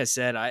awesome. And like I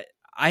said, I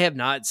have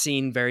not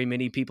seen very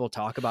many people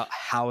talk about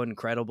how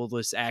incredible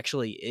this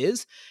actually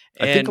is.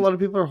 And I think a lot of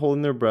people are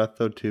holding their breath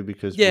though too,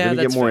 because we're going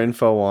to get more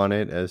info on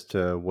it as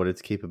to what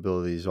its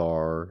capabilities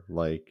are,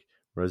 like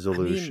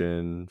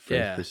resolution,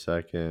 frames per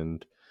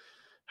second,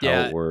 how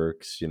it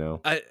works,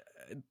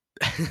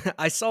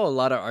 I saw a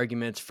lot of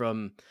arguments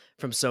from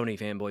Sony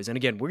fanboys, and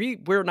again,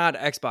 we're not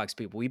Xbox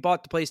people. We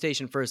bought the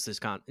PlayStation first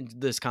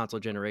this console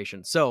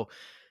generation, so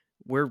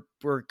we're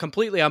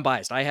completely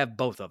unbiased. I have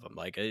both of them.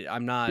 Like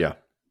I'm not,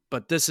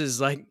 but this is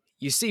like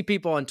you see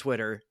people on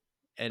Twitter,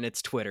 and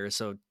it's Twitter,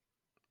 so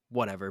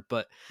whatever.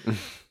 But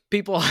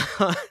people,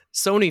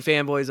 Sony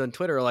fanboys on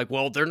Twitter are like,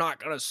 well, they're not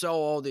gonna sell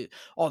all the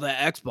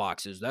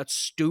Xboxes. That's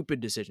stupid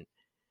decision.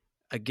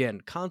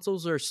 Again,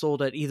 consoles are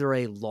sold at either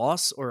a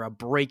loss or a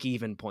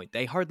break-even point.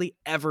 They hardly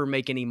ever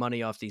make any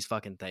money off these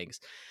fucking things.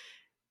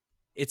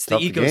 It's the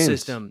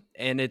ecosystem,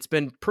 and it's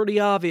been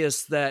pretty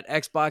obvious that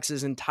Xbox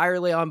is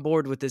entirely on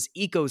board with this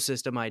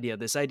ecosystem idea,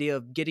 this idea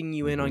of getting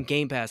you in on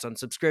Game Pass, on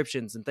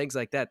subscriptions, and things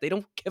like that. They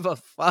don't give a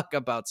fuck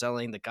about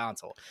selling the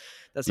console.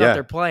 That's not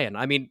their plan.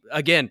 I mean,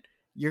 again,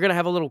 you're going to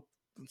have a little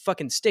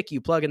fucking stick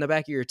you plug in the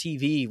back of your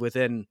TV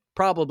within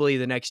probably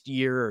the next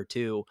year or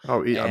two.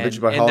 Oh, I bet you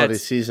by holiday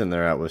season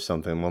they're out with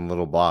something, one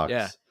little box.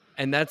 Yeah,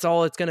 and that's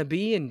all it's going to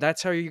be, and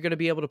that's how you're going to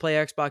be able to play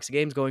Xbox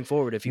games going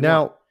forward if you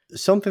want.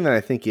 Something that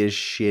I think is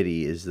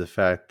shitty is the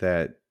fact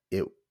that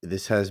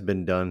this has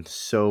been done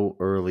so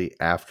early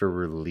after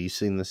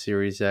releasing the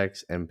Series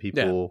X, and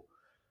people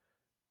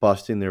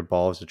busting their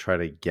balls to try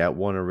to get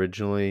one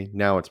originally.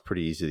 Now it's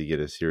pretty easy to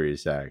get a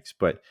Series X,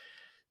 but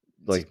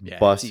like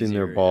busting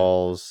their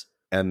balls.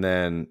 And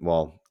then,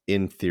 well,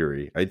 in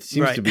theory, it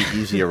seems to be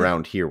easy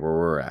around here where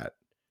we're at.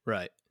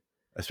 Right.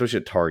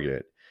 Especially at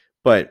Target.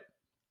 But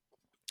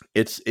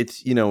it's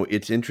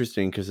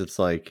interesting because it's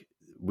like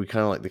they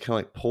kind of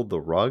like pulled the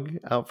rug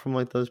out from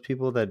like those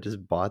people that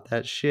just bought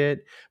that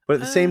shit. But at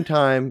the same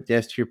time,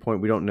 yes, to your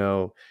point, we don't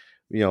know,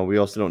 we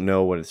also don't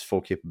know what its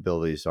full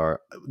capabilities are.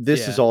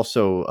 This is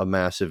also a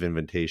massive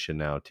invitation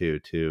now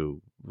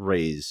to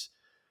raise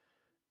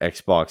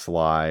Xbox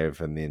Live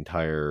and the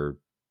entire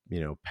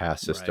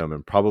pass system,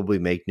 and probably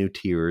make new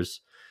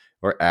tiers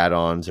or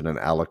add-ons and an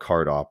a la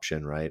carte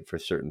option, right, for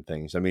certain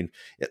things. I mean,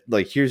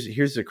 like here's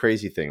the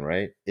crazy thing,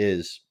 right,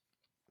 is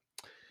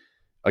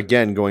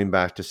again, going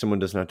back to someone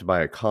doesn't have to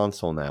buy a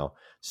console now.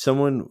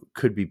 Someone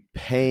could be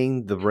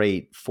paying the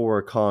rate for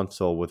a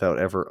console without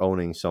ever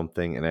owning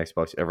something, and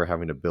Xbox ever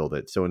having to build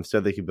it. So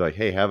instead they could be like,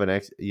 hey, you have an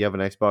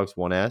Xbox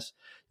One S,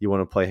 you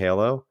want to play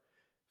Halo?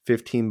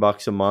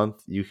 $15 a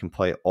month, you can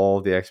play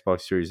all the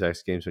Xbox Series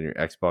X games on your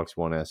Xbox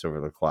One S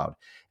over the cloud.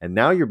 And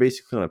now you're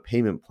basically on a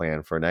payment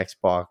plan for an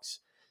Xbox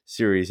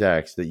Series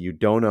X that you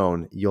don't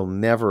own, you'll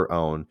never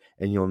own,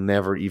 and you'll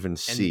never even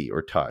see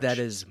or touch. That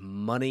is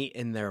money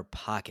in their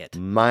pocket.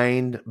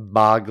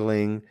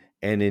 Mind-boggling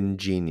and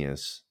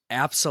ingenious.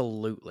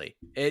 Absolutely.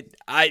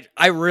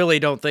 I really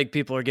don't think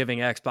people are giving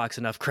Xbox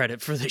enough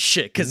credit for this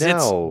shit, because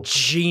it's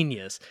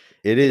genius.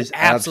 It is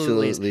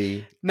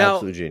absolutely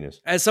genius.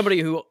 As somebody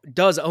who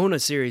does own a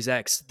Series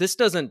X, this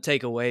doesn't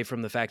take away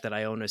from the fact that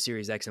I own a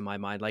Series X in my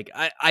mind. Like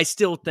I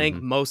still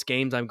think most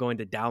games I'm going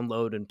to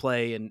download and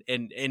play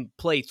and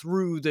play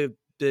through the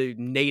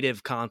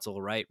native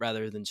console, right,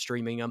 rather than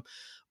streaming them.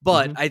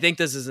 But I think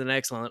this is an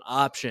excellent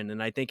option,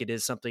 and I think it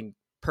is something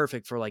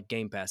perfect for like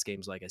Game Pass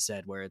games, like I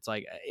said, where it's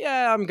like,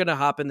 yeah, I'm gonna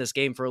hop in this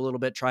game for a little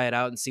bit, try it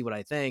out, and see what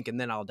I think, and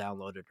then I'll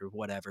download it or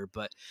whatever.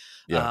 But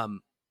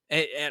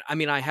and I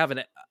mean,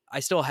 I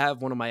still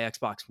have one of my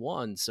Xbox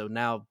One, so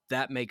now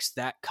that makes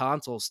that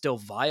console still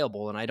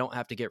viable, and I don't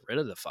have to get rid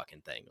of the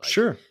fucking thing. Like,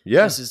 sure,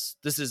 yeah, this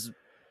is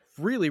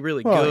really,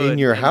 really good in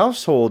your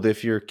household.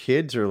 If your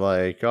kids are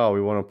like, oh,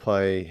 we want to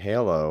play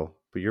Halo,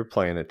 but you're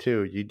playing it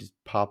too, you just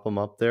pop them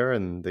up there,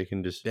 and they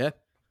can just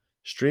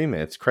stream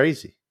it. It's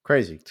crazy.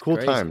 It's cool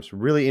times,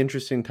 really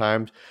interesting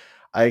times.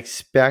 I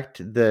expect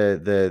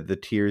the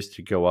tiers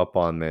to go up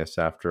on this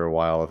after a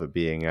while of it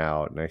being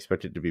out, and I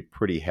expect it to be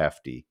pretty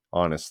hefty.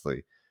 Honestly,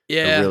 I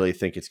Yeah, really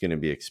think it's going to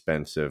be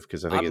expensive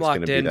because I think I'm it's going to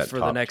locked be in that for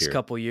the top next tier.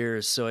 couple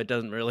years, so it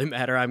doesn't really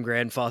matter. I'm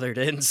grandfathered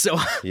in, so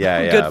Yeah,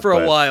 I'm good yeah, for a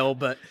but while.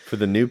 But for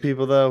the new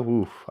people though,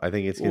 ooh, I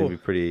think it's going to ooh, be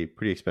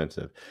pretty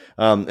expensive.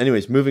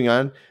 Anyways, moving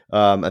on.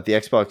 At the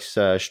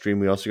Xbox stream,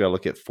 we also got to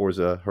look at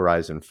Forza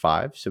Horizon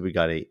 5. So we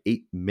got a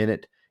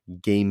 8-minute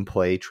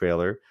gameplay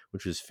trailer,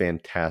 which was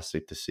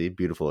fantastic to see.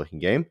 Beautiful looking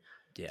game.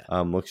 yeah,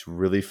 Looks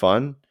really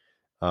fun.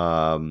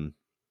 Um,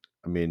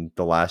 I mean,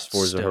 the last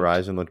Forza stoked.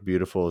 Horizon looked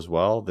beautiful as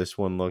well. This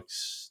one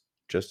looks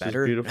just as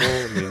Better. beautiful.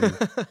 I mean,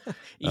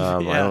 Even I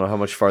don't yeah. know how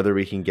much farther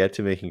we can get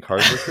to making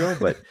cars look real,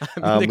 but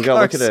I mean, the we got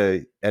to look at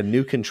cars. a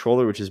new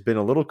controller, which has been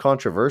a little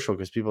controversial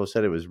because people have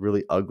said it was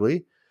really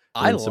ugly.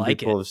 And I then some like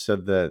people it. have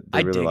said that they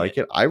I really dig it. like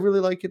it. I really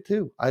like it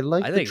too. I I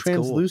like the think it's cool.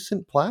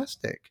 translucent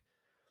plastic.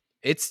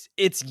 It's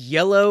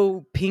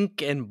yellow,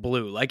 pink, and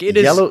blue. Like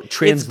Yellow, it's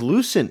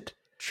translucent.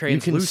 You can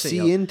translucent see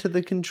yellow. into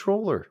the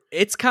controller.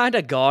 It's kind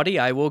of gaudy.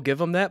 I will give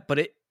them that, but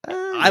I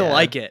Yeah.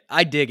 like it.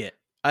 I dig it.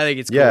 I think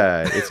it's cool.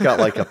 Yeah, it's got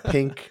like a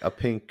pink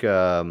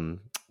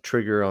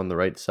trigger on the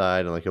right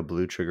side and like a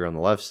blue trigger on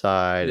the left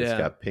side. It's Yeah.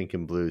 got pink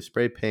and blue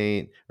spray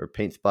paint or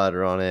paint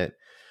splatter on it.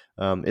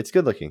 It's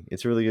good looking.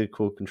 It's a really good,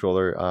 cool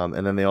controller.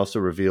 And then they also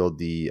revealed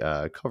the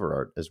cover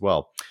art as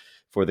well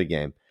for the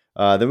game.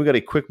 Then we got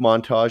a quick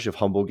montage of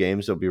Humble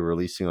games that'll be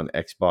releasing on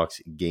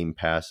Xbox Game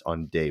Pass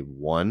on day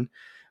one.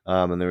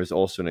 And there was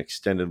also an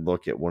extended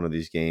look at one of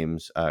these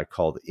games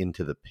called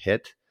Into the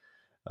Pit.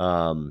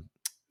 Um,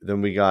 then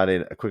we got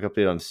a quick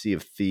update on Sea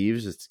of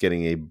Thieves. It's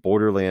getting a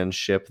Borderlands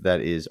ship that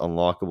is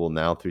unlockable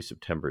now through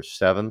September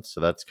 7th.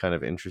 So that's kind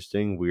of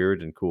interesting,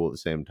 weird, and cool at the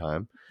same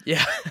time.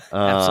 Yeah.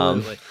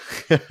 Um,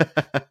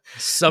 Absolutely.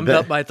 Summed the-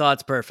 up my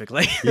thoughts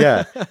perfectly.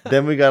 yeah.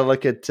 Then we got to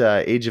look at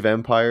Age of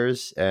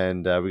Empires,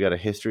 and we got a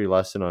history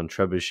lesson on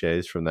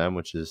trebuchets from them,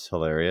 which is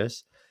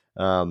hilarious.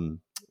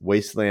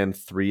 Wasteland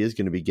 3 is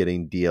going to be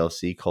getting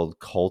DLC called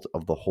Cult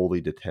of the Holy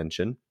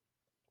Detention.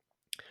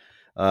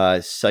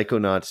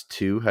 Psychonauts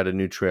 2 had a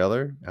new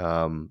trailer.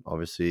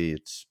 Obviously,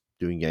 it's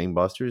doing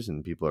gangbusters,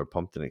 and people are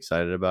pumped and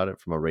excited about it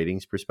from a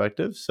ratings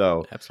perspective.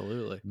 So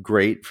Absolutely.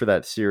 great for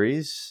that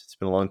series. It's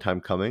been a long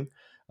time coming.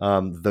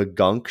 The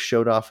Gunk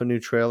showed off a new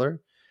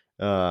trailer.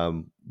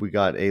 We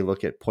got a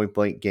look at Point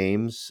Blank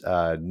Games,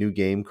 new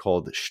game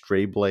called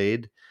Stray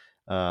Blade.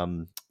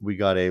 We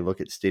got a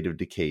look at State of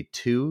Decay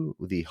 2,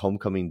 the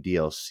Homecoming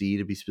DLC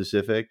to be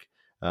specific.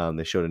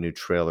 They showed a new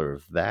trailer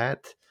of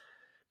that.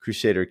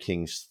 Crusader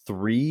Kings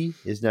 3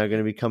 is now going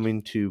to be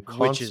coming to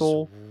Which is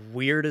console.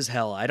 weird as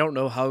hell. I don't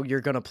know how you're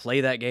going to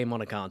play that game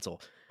on a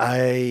console.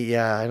 I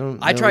don't know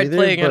I tried either,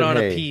 playing it but on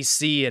a hey.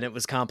 PC and it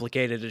was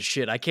complicated as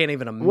shit. I can't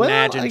even Well,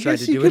 imagine I trying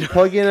guess to you do could it.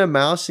 plug in a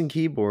mouse and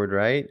keyboard,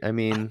 right? I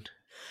mean,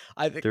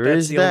 I think there that's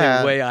is the that.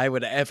 only way I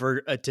would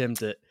ever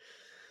attempt it.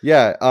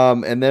 Yeah,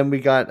 and then we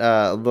got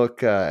a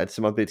look at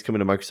some updates coming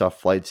to Microsoft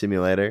Flight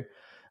Simulator.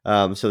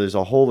 So there's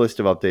a whole list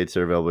of updates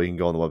that are available. You can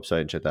go on the website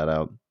and check that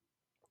out.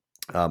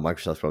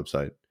 Microsoft's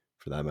website,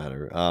 for that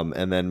matter.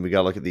 And then we got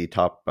to look at the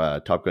Top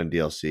Gun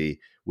DLC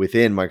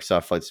within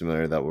Microsoft Flight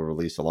Simulator that will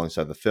release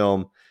alongside the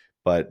film,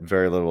 but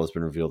very little has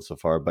been revealed so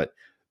far. But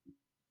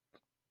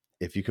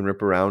if you can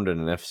rip around in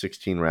an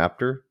F-16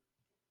 Raptor,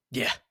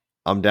 Yeah.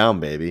 I'm down,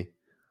 baby.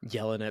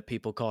 Yelling at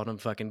people, calling them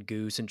fucking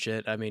goose and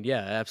shit. I mean,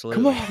 yeah, Come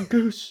absolutely. on,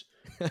 Goose.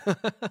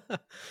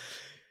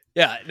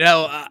 Yeah,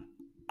 no,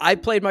 I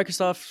played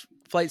Microsoft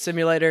Flight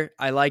Simulator.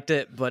 I liked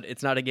it, but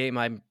it's not a game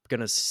I'm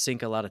gonna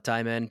sink a lot of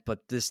time in. But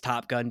this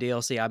Top Gun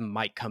DLC, I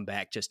might come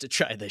back just to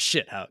try this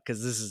shit out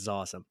because this is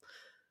awesome.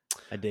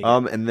 I dig it.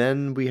 And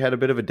then we had a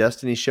bit of a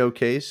Destiny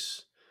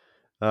showcase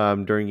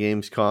during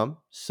Gamescom.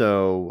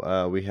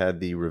 So we had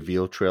the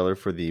reveal trailer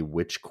for the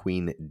Witch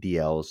Queen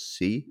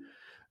DLC.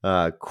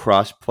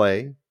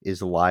 Crossplay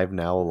is live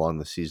now along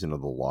the Season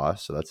of the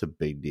Lost, so that's a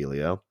big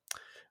dealio.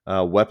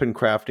 Weapon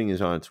crafting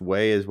is on its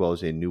way, as well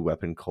as a new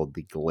weapon called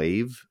the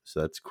Glaive, so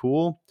that's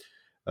cool.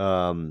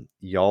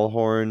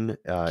 Yalhorn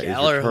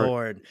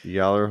Gallarhorn. is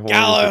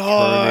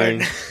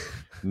returning.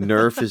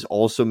 Nerf is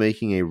also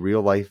making a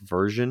real life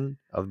version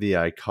of the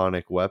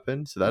iconic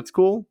weapon, so that's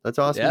cool. That's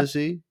awesome to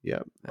see. Yeah,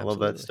 I love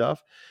that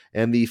stuff.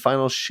 And the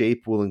final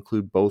shape will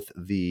include both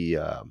the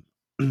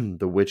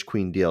the Witch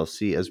Queen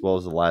DLC as well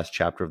as the last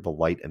chapter of the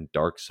Light and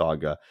Dark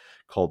saga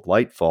called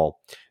Lightfall,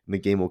 and the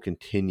game will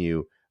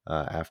continue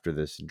after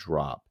this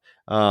drop.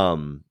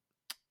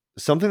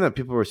 Something that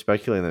people were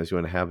speculating that was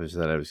going to happen is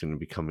that I was going to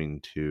be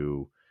coming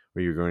to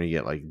where you're going to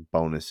get like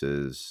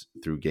bonuses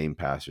through Game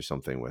Pass or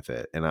something with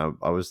it. And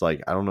I was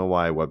like, I don't know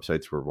why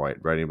websites were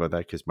writing about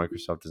that because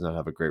Microsoft does not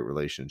have a great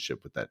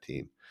relationship with that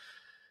team.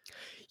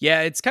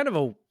 Yeah, it's kind of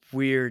a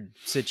weird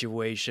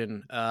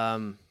situation.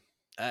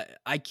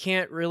 I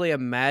can't really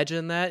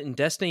imagine that. And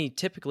Destiny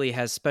typically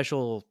has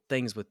special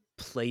things with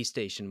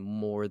PlayStation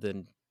more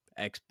than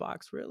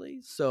Xbox, really.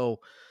 So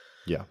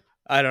Yeah.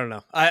 I don't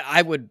know.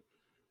 I would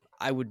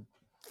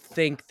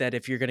think that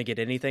if you're going to get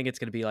anything, it's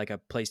going to be like a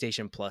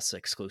PlayStation Plus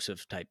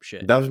exclusive type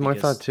shit. That was my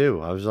thought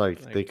too. I was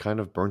like, they kind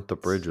of burnt the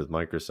bridge with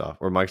Microsoft,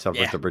 or Microsoft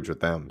Yeah. burnt the bridge with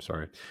them.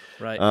 Sorry.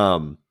 Right.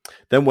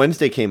 Then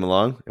Wednesday came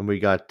along, and we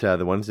got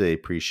the Wednesday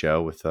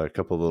pre-show with a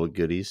couple of little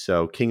goodies.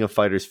 So King of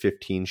Fighters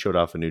 15 showed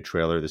off a new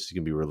trailer. This is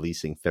going to be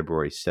releasing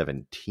February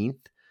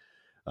 17th.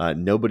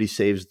 Nobody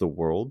Saves the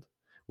World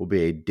will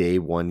be a day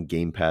one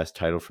Game Pass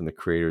title from the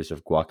creators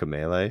of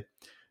Guacamelee,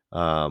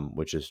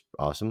 which is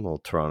awesome. A little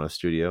Toronto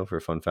studio for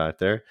a fun fact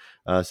there.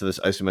 So this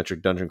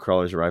isometric dungeon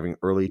crawler is arriving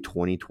early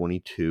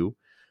 2022.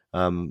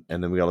 And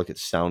then we got to look at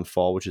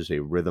Soundfall, which is a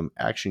rhythm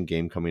action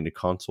game coming to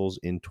consoles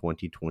in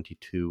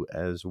 2022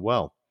 as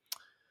well.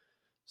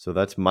 So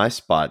that's my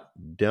spot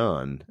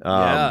done.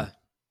 Yeah.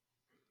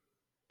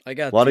 I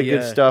got a lot of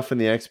good stuff in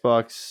the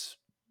Xbox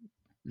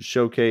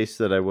showcase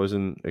that I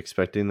wasn't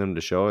expecting them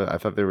to show. I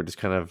thought they were just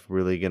kind of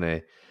really going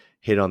to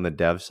hit on the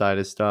dev side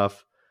of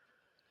stuff.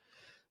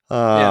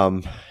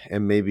 And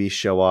maybe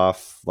show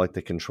off like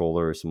the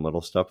controller or some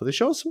little stuff, but they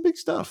show us some big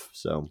stuff.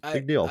 So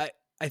big deal.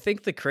 I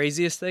think the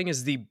craziest thing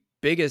is the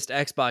biggest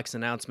Xbox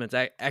announcements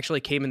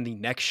actually came in the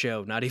next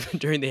show, not even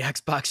during the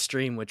Xbox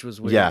stream, which was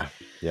weird.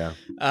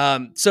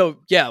 Yeah. So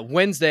yeah,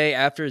 Wednesday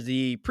after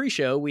the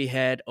pre-show, we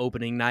had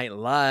opening night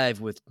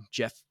live with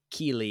Jeff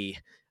Keighley.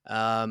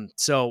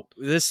 So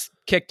this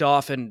kicked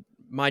off, and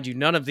mind you,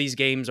 none of these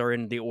games are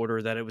in the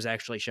order that it was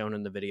actually shown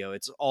in the video.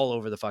 It's all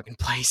over the fucking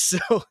place.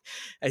 So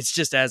it's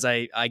just as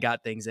I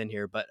got things in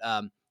here. But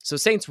so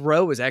Saints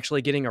Row is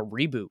actually getting a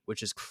reboot,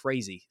 which is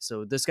crazy.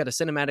 So this got a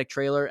cinematic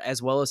trailer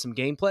as well as some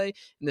gameplay,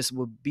 and this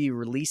will be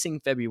releasing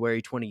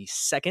February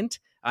 22nd.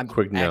 I'm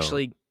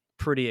actually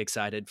pretty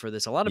excited for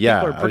this. A lot of people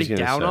are pretty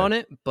down on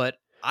it, but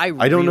I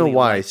don't know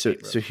why. So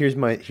here's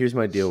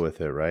my deal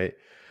with it, right?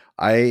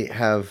 I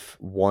have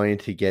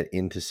wanted to get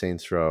into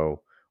Saints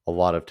Row a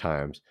lot of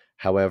times.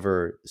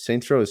 However,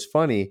 Saints Row is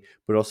funny,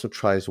 but also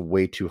tries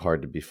way too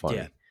hard to be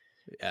funny.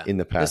 Yeah. In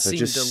the past, it's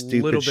just a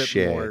stupid little bit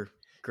shit. More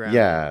grounded.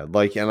 Yeah,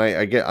 like, and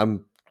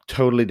I'm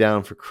totally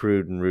down for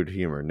crude and rude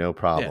humor, no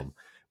problem.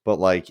 Yeah. But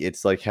like,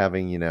 it's like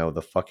having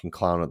the fucking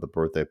clown at the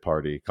birthday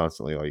party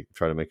constantly like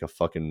try to make a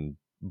fucking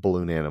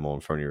balloon animal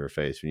in front of your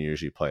face when you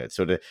usually play it.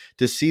 So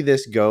to see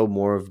this go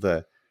more of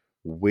the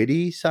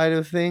witty side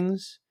of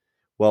things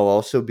while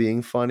also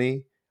being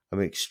funny, I'm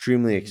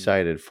extremely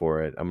excited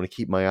for it. I'm going to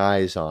keep my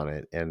eyes on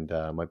it, and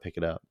I might pick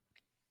it up.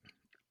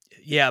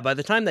 Yeah, by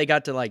the time they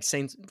got to like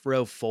Saints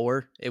Row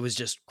 4, it was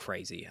just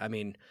crazy. I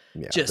mean,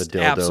 just the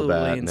dildo absolutely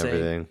bat insane. And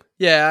everything.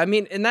 Yeah, I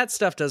mean, and that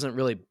stuff doesn't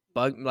really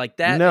bug like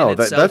that. No,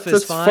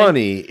 that's fine,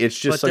 funny. It's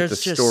just like the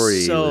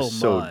story was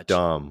so much.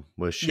 dumb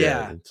with shit.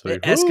 Yeah, like,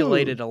 it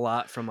escalated a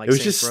lot from like it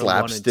was Saints just Row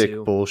slapstick 1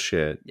 and 2.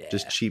 bullshit,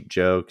 just cheap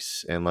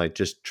jokes, and like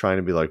just trying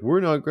to be like, we're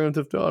not Grand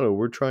Theft Auto.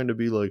 We're trying to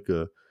be like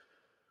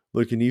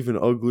an even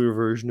uglier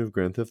version of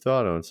Grand Theft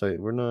Auto. It's like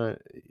we're not.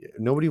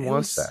 Nobody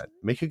wants that.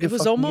 Make a good.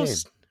 Game.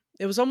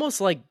 It was almost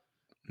like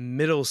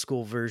middle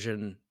school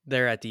version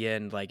there at the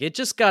end. Like it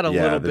just got a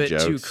little bit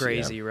too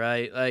crazy,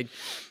 right? Like,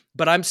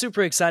 but I'm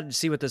super excited to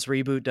see what this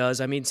reboot does.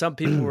 I mean, some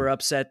people were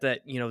upset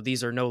that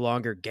these are no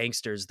longer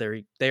gangsters.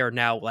 They are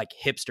now like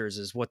hipsters,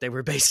 is what they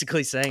were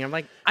basically saying. I'm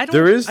like, I don't.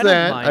 There is I don't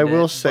that. mind I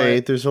will it,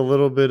 say there's a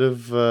little bit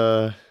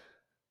of.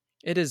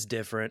 It is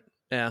different.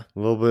 Yeah, a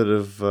little bit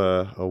of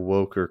a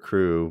woker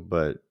crew,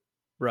 but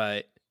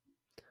right.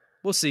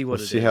 We'll see what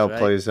we'll see how it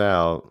plays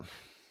out.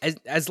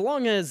 As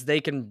long as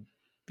they can,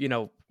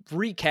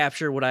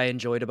 recapture what I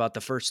enjoyed about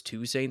the first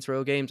 2 Saints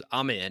Row games,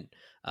 I'm in.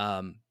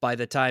 By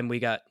the time we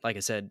got, like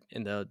I said,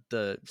 in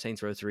the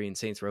Saints Row 3 and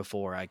Saints Row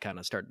 4, I kind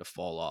of started to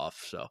fall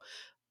off. So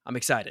I'm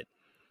excited,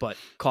 but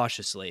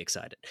cautiously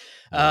excited.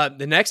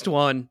 The next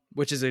one,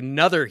 which is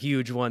another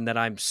huge one that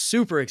I'm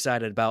super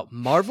excited about,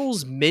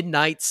 Marvel's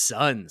Midnight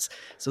Suns.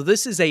 So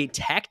this is a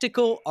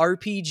tactical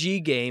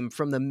RPG game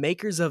from the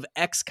makers of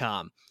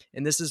XCOM,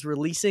 and this is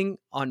releasing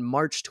on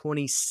March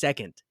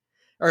 22nd.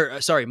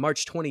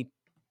 March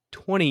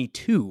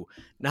 2022,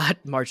 not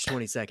March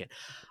 22nd.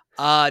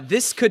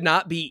 This could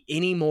not be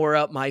any more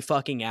up my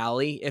fucking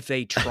alley if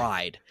they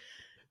tried.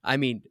 I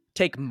mean,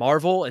 take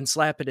Marvel and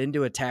slap it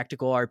into a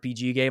tactical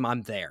RPG game.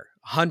 I'm there.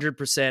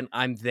 100%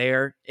 I'm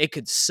there. It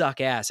could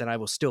suck ass and I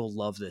will still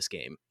love this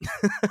game.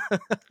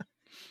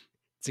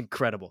 It's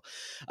incredible.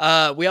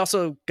 We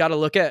also got to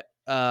look at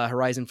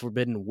Horizon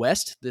Forbidden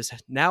West. This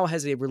now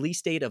has a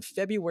release date of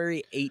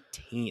February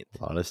 18th.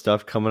 A lot of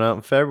stuff coming out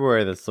in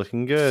February that's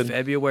looking good.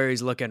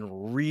 February's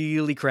looking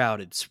really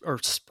crowded, or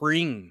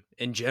spring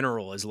in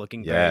general is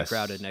looking very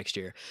crowded next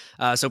year.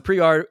 So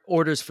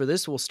pre-orders for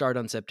this will start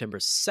on September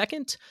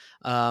 2nd.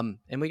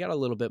 And we got a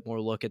little bit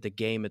more look at the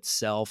game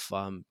itself.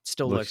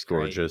 Still looks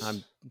gorgeous. Great.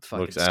 I'm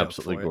fucking looks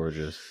absolutely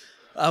gorgeous.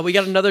 We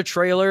got another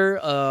trailer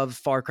of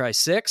Far Cry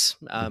 6.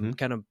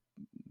 Kind of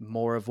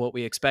more of what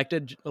we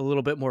expected, a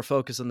little bit more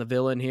focus on the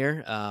villain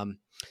here.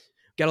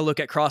 Got to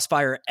look at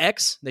Crossfire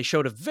X. They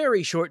showed a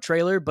very short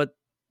trailer, but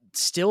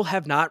still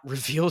have not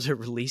revealed a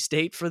release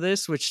date for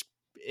this, which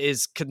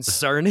is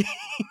concerning.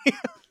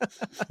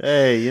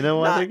 Hey, you know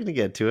what? They're gonna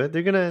get to it.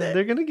 They're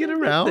gonna get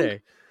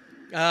around.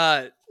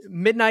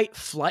 Midnight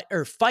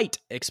Fight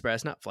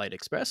Express, not Flight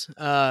Express.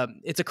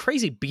 It's a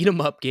crazy beat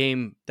 'em up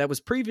game that was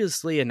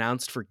previously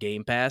announced for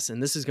Game Pass,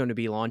 and this is going to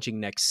be launching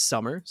next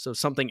summer, so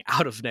something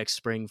out of next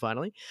spring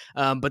finally.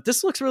 But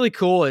this looks really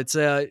cool. It's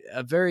a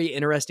very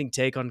interesting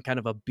take on kind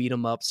of a beat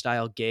 'em up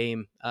style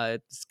game.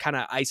 It's kind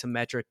of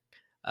isometric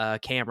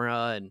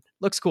camera and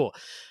looks cool.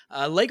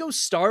 Lego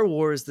Star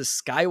Wars: The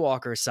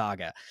Skywalker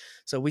Saga.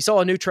 So we saw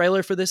a new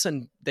trailer for this,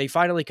 and they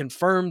finally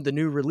confirmed the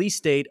new release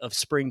date of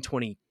spring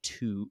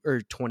 22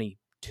 or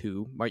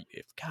 22.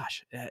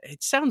 Gosh,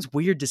 it sounds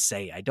weird to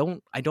say. I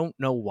don't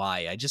know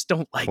why. I just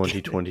don't like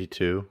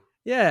 2022.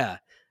 Yeah,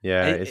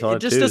 Yeah, it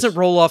just doesn't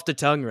roll off the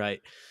tongue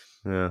right.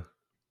 Yeah,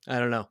 I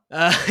don't know.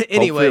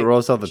 Anyway, hopefully it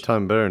rolls off the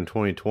tongue better in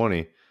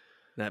 2020.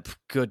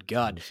 Good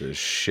God, it's a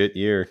shit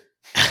year.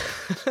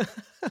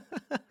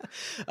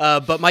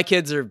 But my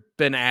kids have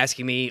been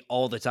asking me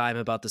all the time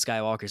about the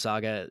Skywalker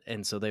Saga,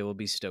 and so they will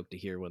be stoked to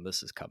hear when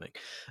this is coming.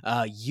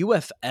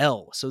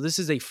 UFL. So this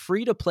is a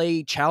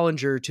free-to-play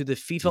challenger to the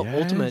FIFA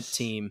Ultimate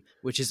Team,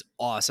 which is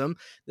awesome.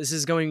 This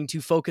is going to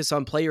focus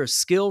on player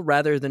skill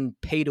rather than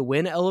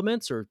pay-to-win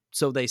elements, or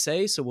so they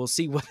say. So we'll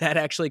see what that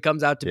actually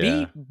comes out to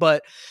be.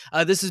 But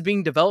this is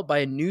being developed by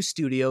a new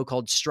studio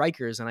called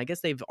Strikers, and I guess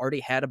they've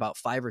already had about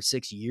 5 or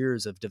 6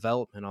 years of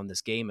development on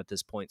this game at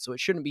this point, so it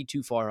shouldn't be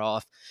too far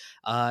off.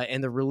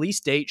 And the release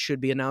date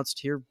should be announced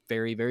here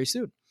very, very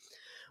soon.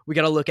 We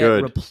got to look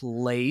at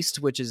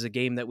Replaced, which is a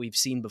game that we've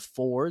seen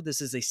before.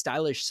 This is a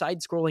stylish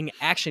side-scrolling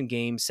action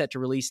game set to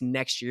release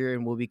next year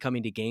and will be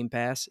coming to Game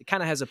Pass. It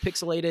kind of has a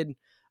pixelated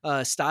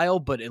style,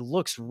 but it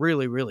looks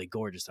really, really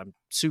gorgeous. I'm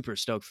super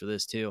stoked for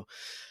this too.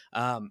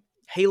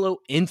 Halo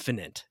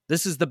Infinite.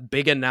 This is the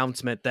big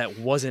announcement that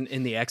wasn't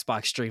in the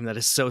Xbox stream that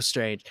is so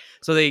strange.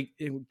 So they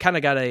kind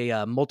of got a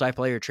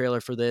multiplayer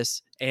trailer for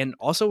this and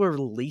also a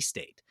release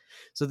date.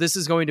 So this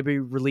is going to be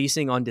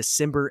releasing on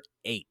December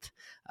 8th.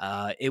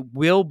 It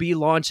will be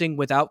launching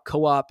without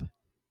co-op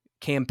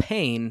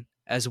campaign,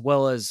 as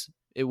well as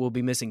it will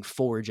be missing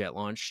Forge at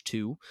launch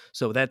too.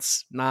 So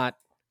that's not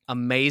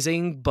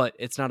amazing, but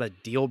it's not a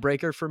deal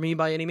breaker for me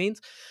by any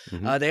means.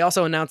 Mm-hmm. They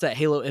also announced that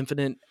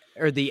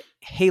the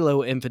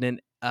Halo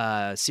Infinite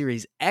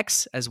Series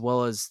X, as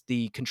well as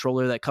the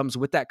controller that comes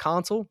with that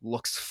console,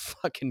 looks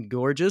fucking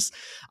gorgeous.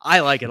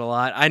 I like it a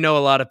lot. I know a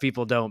lot of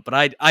people don't, but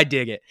I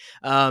dig it.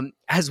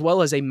 As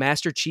well as a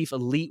Master Chief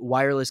Elite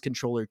Wireless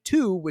Controller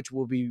 2, which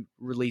will be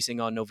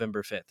releasing on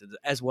November 5th,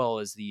 as well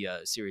as the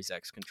Series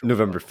X controller.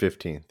 November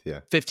 15th, yeah.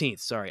 15th,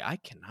 sorry. I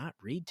cannot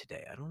read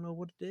today. I don't know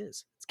what it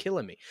is. It's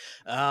killing me.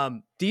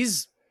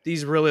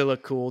 These really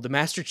look cool. The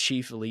Master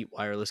Chief Elite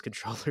Wireless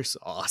Controller is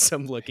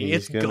awesome looking.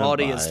 It's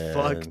gaudy as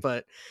fuck,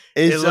 but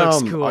it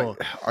looks cool.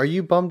 Are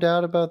you bummed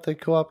out about the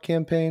co-op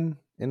campaign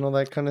and all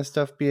that kind of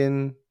stuff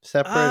being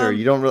separate? Or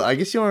you don't really, I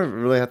guess you don't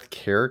really have to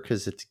care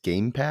because it's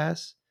Game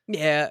Pass?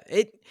 Yeah,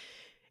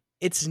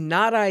 it's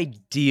not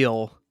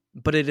ideal,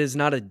 but it is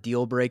not a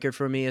deal breaker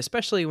for me,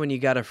 especially when you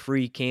got a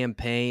free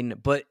campaign.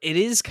 But it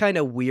is kind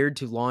of weird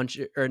to launch,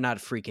 or not a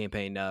free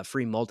campaign,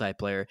 free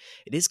multiplayer.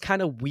 It is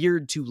kind of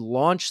weird to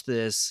launch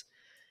this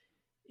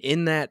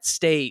in that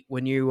state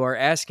when you are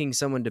asking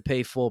someone to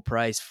pay full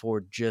price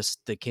for just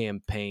the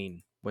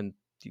campaign,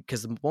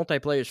 because the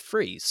multiplayer is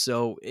free.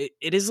 So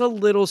it is a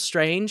little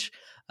strange.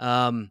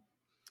 Again,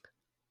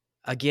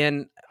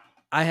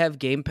 I have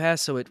Game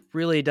Pass, so it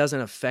really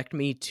doesn't affect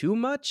me too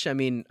much. I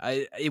mean,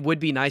 it would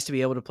be nice to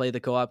be able to play the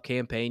co-op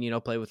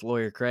campaign, play with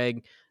Lawyer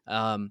Craig,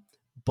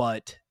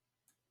 but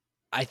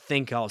I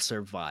think I'll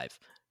survive.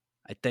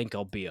 I think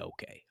I'll be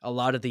okay. A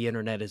lot of the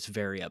internet is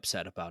very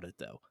upset about it,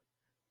 though.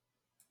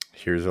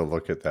 Here's a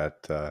look at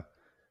that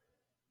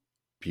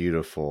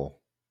beautiful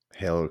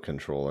Halo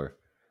controller.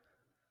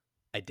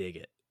 I dig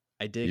it.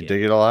 You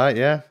dig it a lot?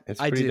 Yeah, it's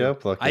pretty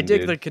dope looking. I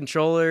dig the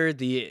controller,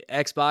 the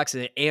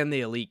Xbox, and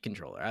the Elite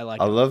controller. I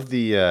love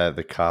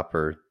the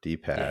copper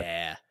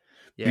D-pad.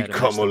 Yeah.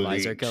 Become the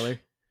visor color.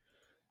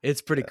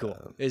 It's pretty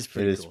cool. It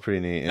is pretty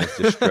neat. And it's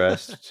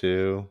distressed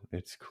too.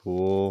 It's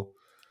cool.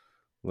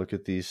 Look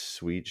at these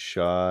sweet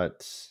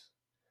shots.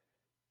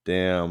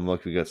 Damn!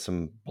 Look, we got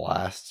some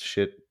blast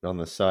shit on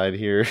the side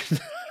here.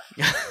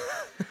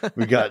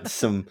 we got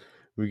some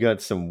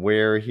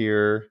wear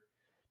here.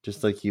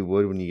 Just like you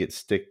would when you get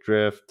stick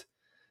drift.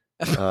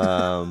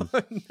 No.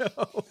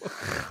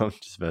 I'm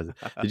just messing.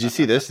 Did you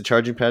see this? The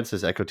charging pad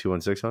says Echo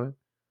 216 on it.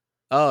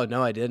 Oh,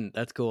 no, I didn't.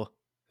 That's cool.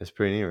 That's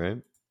pretty neat,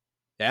 right?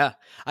 Yeah,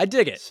 I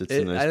dig it. Sits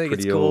in this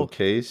pretty old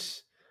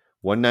case.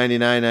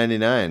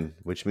 $199.99,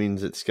 which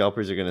means that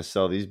scalpers are going to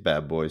sell these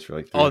bad boys for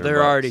like $300. Oh,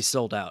 they're already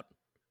sold out.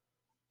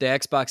 The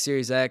Xbox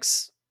Series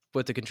X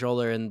with the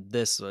controller and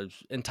this was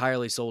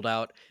entirely sold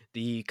out.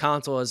 The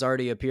console is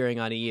already appearing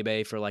on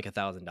eBay for like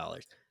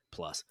 $1,000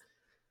 plus.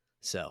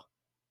 So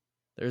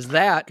there's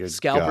that. Good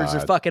Scalpers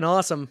God. are fucking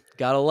awesome.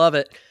 Gotta love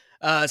it.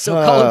 So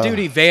Call of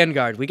Duty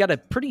Vanguard, we got a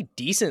pretty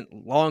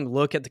decent long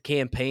look at the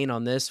campaign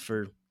on this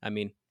for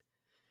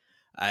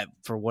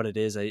what it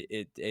is.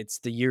 It's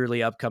the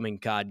yearly upcoming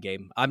COD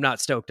game. I'm not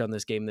stoked on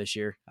this game this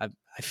year. I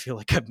feel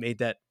like I've made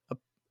that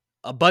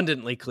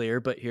abundantly clear,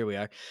 but here we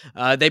are.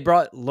 They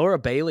brought Laura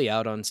Bailey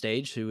out on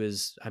stage, who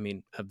is, I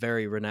mean, a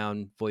very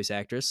renowned voice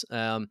actress.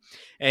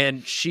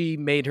 And she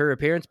made her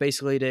appearance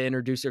basically to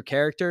introduce her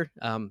character.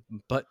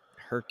 But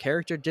her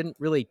character didn't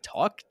really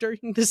talk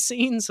during the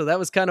scene, so that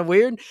was kind of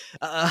weird.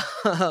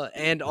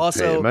 And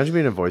also, imagine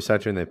being a voice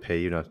actor and they pay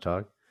you not to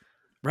talk.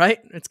 Right?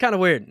 It's kind of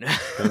weird.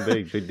 Kind of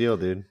big deal,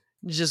 dude.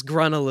 Just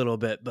grunt a little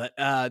bit. But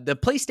the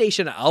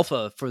PlayStation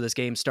Alpha for this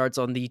game starts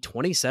on the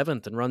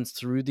 27th and runs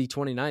through the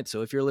 29th.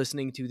 So if you're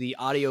listening to the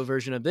audio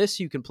version of this,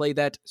 you can play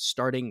that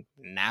starting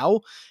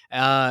now.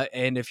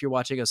 And if you're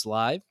watching us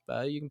live,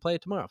 you can play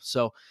it tomorrow.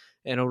 So,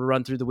 and it'll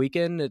run through the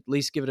weekend. At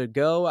least give it a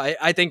go.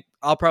 I think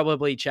I'll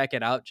probably check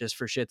it out just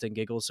for shits and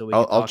giggles. So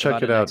I'll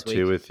check it out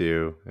too with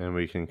you, and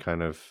we can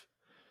kind of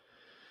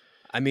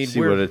see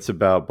what it's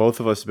about.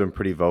 Both of us have been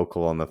pretty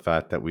vocal on the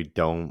fact that we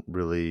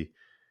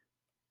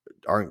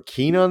aren't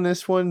keen on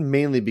this one,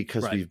 mainly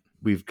because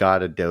we've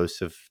got a dose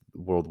of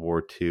World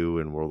War II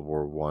and World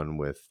War I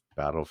with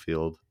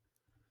Battlefield.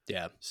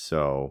 Yeah.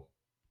 So,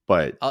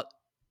 but I'll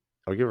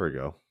give her a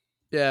go.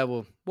 Yeah,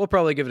 we'll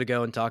probably give it a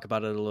go and talk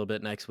about it a little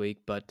bit next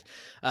week. But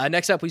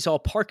next up, we saw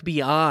Park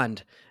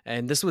Beyond,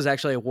 and this was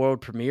actually a world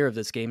premiere of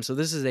this game. So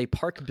this is a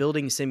park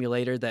building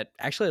simulator that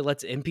actually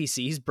lets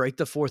NPCs break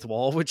the fourth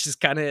wall, which is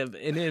kind of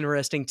an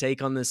interesting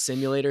take on this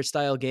simulator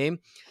style game.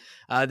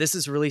 This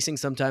is releasing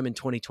sometime in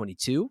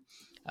 2022.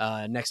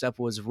 Next up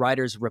was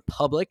Riders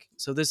Republic.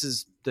 So this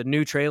is the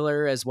new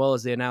trailer as well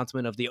as the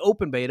announcement of the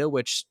open beta,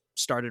 which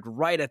started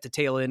right at the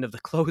tail end of the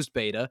closed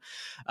beta.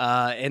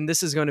 And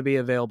this is going to be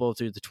available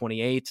through the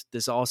 28th.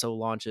 This also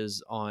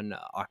launches on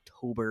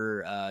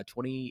October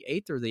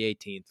 28th or the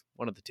 18th,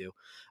 one of the two.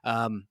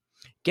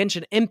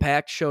 Genshin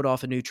Impact showed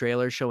off a new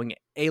trailer showing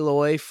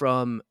Aloy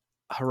from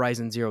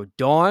Horizon Zero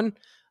Dawn.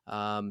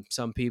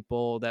 Some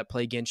people that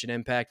play Genshin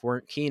Impact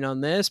weren't keen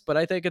on this, but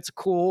I think it's a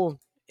cool,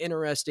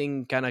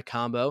 interesting kind of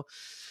combo.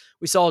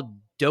 We saw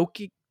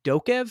Doki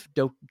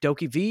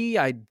V.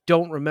 I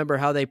don't remember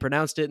how they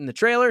pronounced it in the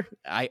trailer.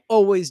 I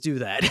always do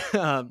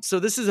that. So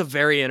this is a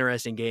very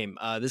interesting game.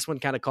 This one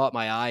kind of caught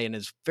my eye and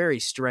is very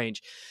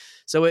strange.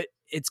 So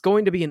it's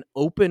going to be an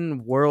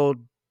open world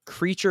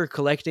creature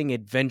collecting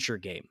adventure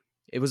game.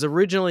 It was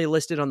originally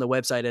listed on the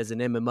website as an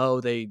MMO.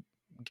 They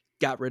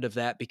got rid of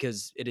that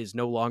because it is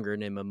no longer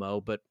an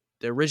MMO, but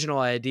the original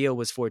idea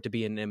was for it to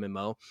be an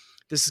MMO.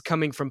 This is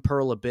coming from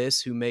Pearl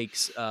Abyss, who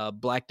makes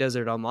Black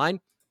Desert Online.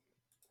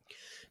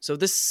 So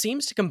this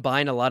seems to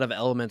combine a lot of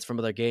elements from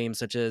other games,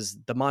 such as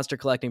the monster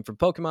collecting from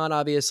Pokemon,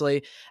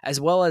 obviously, as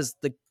well as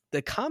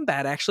the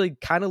combat actually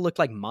kind of looked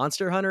like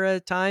Monster Hunter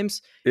at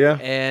times. Yeah.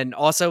 And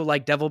also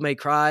like Devil May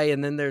Cry.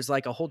 And then there's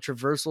like a whole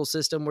traversal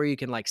system where you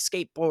can like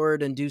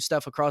skateboard and do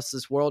stuff across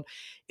this world.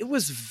 It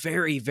was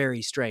very,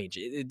 very strange.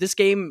 This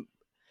game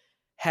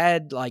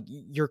had like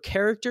your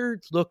character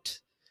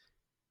looked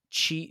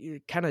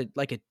kind of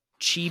like a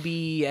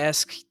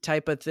chibi-esque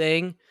type of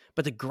thing,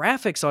 but the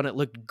graphics on it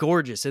looked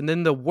gorgeous. And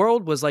then the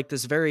world was like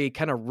this very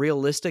kind of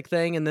realistic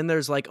thing. And then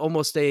there's like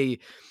almost a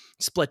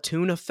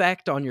Splatoon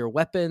effect on your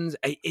weapons.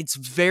 It's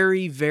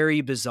very,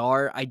 very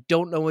bizarre. I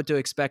don't know what to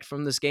expect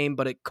from this game,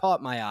 but it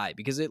caught my eye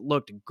because it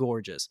looked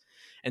gorgeous.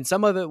 And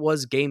some of it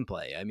was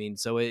gameplay. I mean,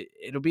 so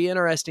it'll be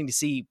interesting to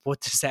see what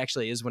this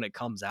actually is when it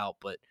comes out.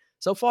 But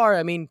so far,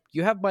 I mean,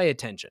 you have my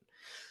attention.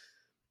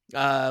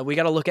 We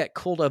got to look at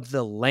Cult of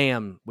the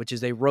Lamb, which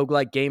is a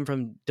roguelike game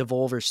from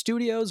Devolver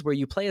Studios where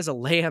you play as a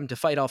lamb to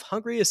fight off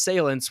hungry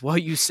assailants while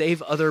you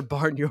save other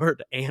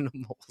barnyard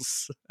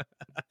animals.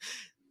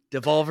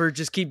 Devolver,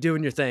 just keep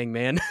doing your thing,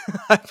 man.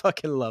 I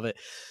fucking love it.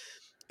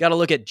 Got to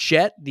look at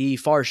Jet, the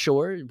Far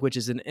Shore, which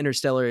is an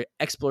interstellar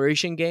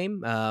exploration game.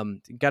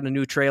 Got a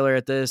new trailer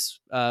at this.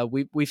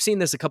 We've seen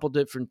this a couple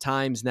different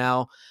times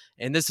now,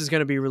 and this is going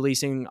to be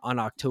releasing on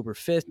October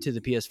 5th to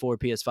the PS4,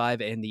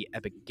 PS5, and the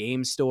Epic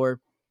Games Store.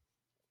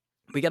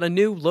 We got a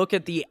new look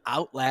at the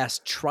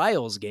Outlast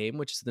Trials game,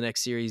 which is the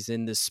next series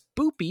in the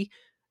spoopy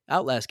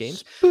Outlast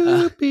games.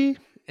 Spoopy.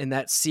 In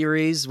that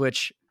series,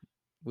 which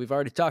we've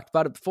already talked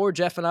about it before.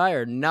 Jeff and I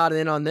are not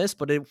in on this,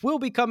 but it will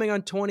be coming on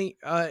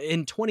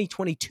in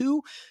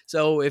 2022.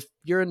 So if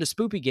you're into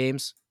spoopy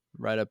games,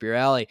 right up your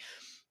alley.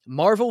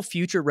 Marvel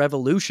Future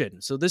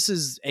Revolution. So this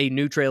is a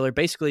new trailer,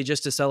 basically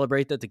just to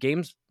celebrate that the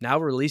game's now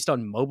released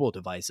on mobile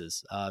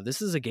devices.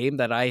 This is a game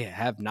that I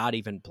have not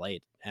even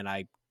played, and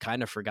I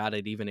kind of forgot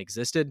it even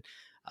existed.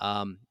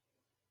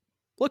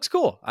 Looks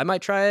cool. I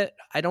might try it.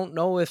 I don't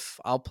know if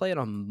I'll play it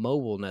on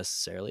mobile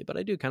necessarily, but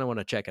I do kind of want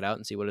to check it out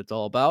and see what it's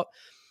all about.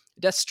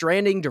 Death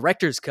Stranding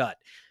Director's Cut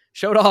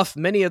showed off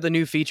many of the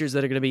new features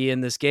that are going to be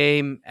in this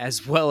game,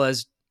 as well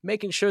as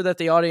making sure that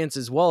the audience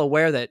is well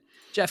aware that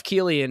Jeff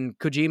Keighley and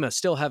Kojima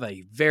still have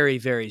a very,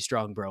 very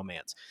strong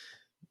bromance.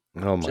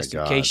 Oh my God. Just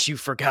in case you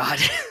forgot.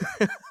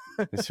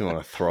 I just want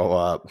to throw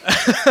up.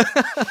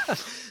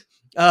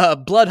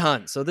 Blood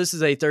Hunt. So this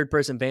is a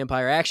third-person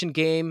vampire action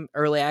game.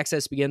 Early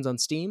access begins on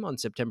Steam on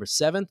September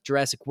 7th.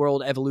 Jurassic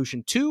World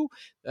Evolution 2,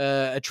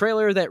 a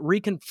trailer that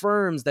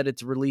reconfirms that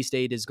its release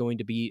date is going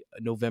to be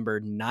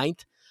November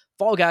 9th.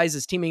 Fall Guys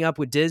is teaming up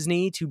with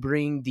Disney to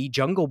bring the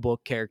Jungle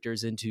Book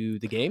characters into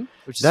the game,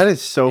 which that is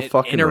so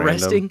fucking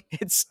interesting. random.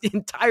 It's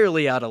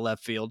entirely out of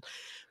left field.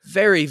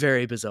 Very,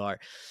 very bizarre.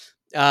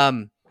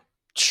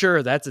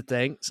 Sure, that's a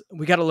thing.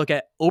 We got to look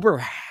at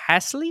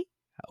Oberhasli.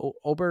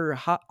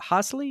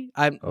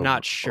 I'm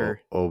not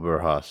sure.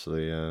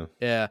 Oberhasli,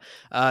 yeah.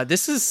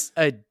 This is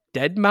a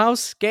Dead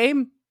Mouse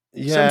game.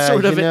 Yeah, some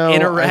sort of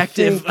an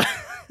interactive.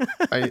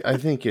 I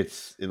think it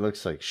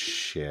looks like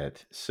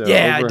shit. So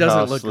yeah, it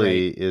doesn't look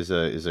great. is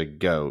a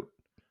goat.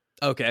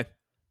 Okay,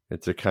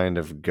 it's a kind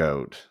of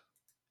goat.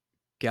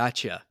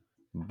 Gotcha.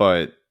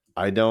 But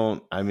I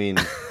don't know.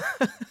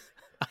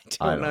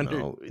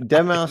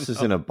 Dead Mouse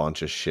is in a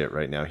bunch of shit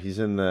right now. He's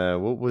in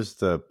what was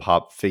the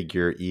pop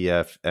figure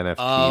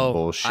NFT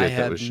bullshit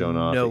that was shown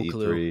off at E3.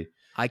 Clue.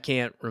 I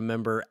can't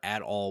remember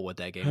at all what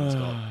that game was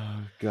called.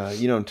 God,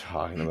 you know what I'm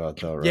talking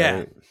about though,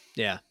 right?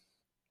 Yeah.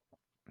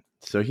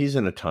 So he's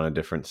in a ton of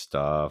different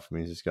stuff. I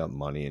mean, he's just got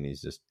money and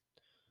he's just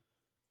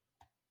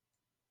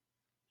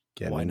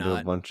getting into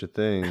a bunch of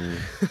things.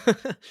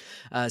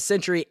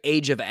 Century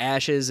Age of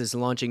Ashes is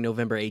launching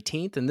November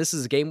 18th, and this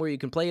is a game where you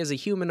can play as a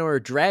human or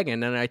a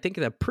dragon, and I think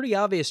the pretty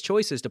obvious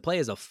choice is to play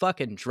as a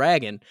fucking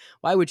dragon.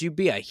 Why would you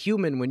be a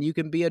human when you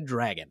can be a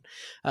dragon?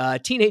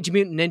 Teenage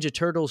Mutant Ninja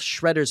Turtles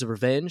Shredder's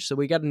Revenge. So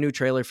we got a new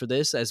trailer for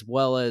this, as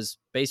well as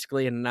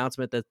basically an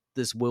announcement that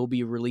this will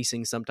be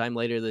releasing sometime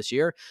later this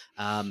year.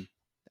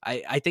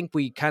 I think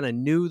we kind of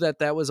knew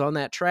that was on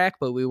that track,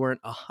 but we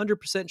weren't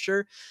 100%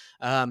 sure.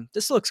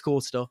 This looks cool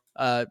still.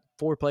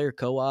 4-player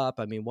co-op.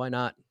 I mean, why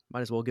not?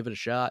 Might as well give it a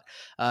shot.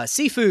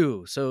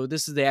 Sifu. So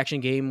this is the action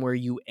game where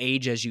you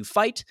age as you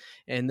fight.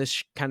 And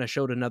this kind of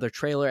showed another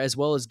trailer, as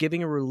well as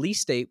giving a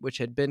release date, which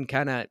had been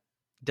kind of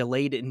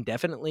delayed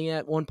indefinitely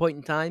at one point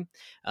in time.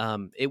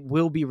 It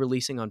will be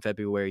releasing on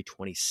February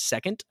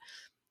 22nd.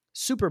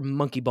 Super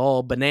Monkey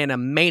Ball Banana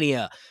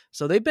Mania.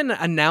 So they've been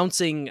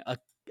announcing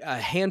a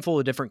handful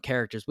of different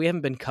characters. We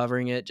haven't been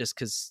covering it just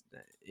because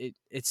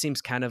it seems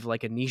kind of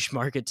like a niche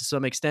market to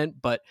some extent,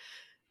 but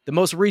the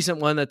most recent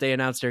one that they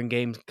announced during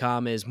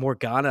Gamescom is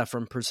Morgana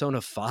from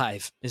Persona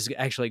 5 is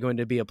actually going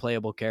to be a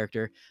playable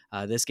character.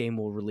 This game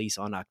will release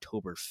on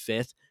October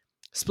 5th.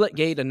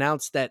 Splitgate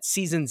announced that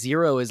Season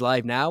 0 is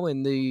live now,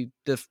 and the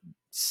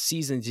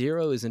Season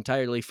 0 is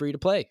entirely free to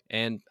play.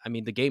 And I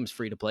mean, the game's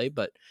free to play,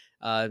 but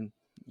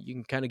you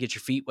can kind of get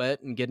your feet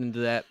wet and get into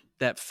that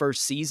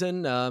first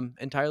season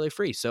entirely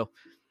free. So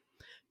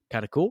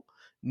kind of cool.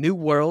 New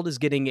World is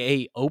getting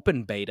a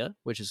open beta,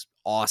 which is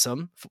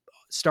awesome,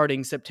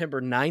 starting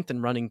September 9th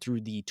and running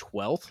through the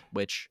 12th,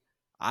 which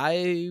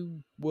I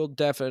will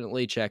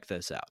definitely check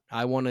this out.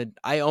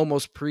 I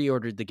almost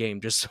pre-ordered the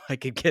game just so I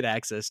could get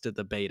access to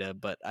the beta,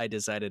 but I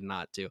decided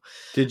not to.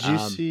 Did you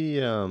see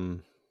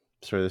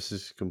sorry, this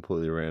is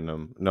completely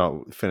random.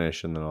 No,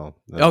 finish and then I'll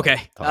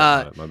okay. Talk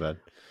about it. My bad.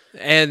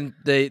 And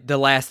the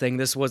last thing,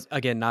 this was,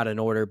 again, not in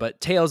order,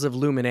 but Tales of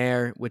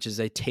Luminaire, which is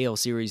a Tale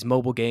series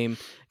mobile game,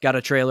 got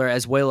a trailer,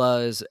 as well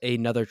as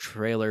another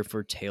trailer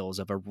for Tales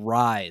of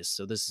Arise.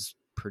 So this is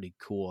pretty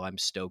cool. I'm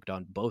stoked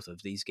on both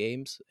of these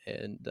games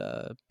and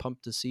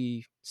pumped to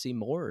see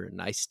more. And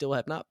I still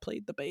have not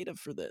played the beta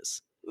for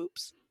this.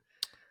 Oops.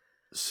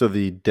 So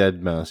the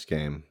Dead Mouse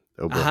game,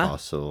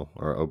 Oberhasli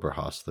or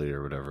Oberhasli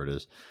or whatever it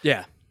is.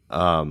 Yeah.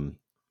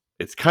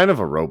 It's kind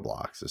of a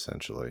Roblox,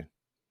 essentially.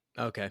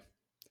 Okay.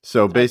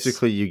 So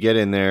basically, you get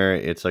in there,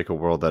 it's like a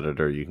world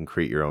editor, you can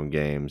create your own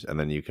games, and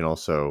then you can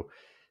also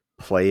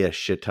play a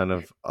shit ton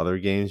of other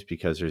games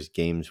because there's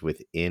games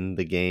within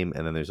the game,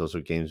 and then there's also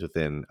games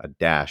within a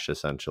dash,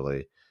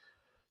 essentially.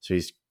 So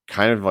he's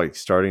kind of like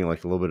starting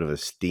like a little bit of a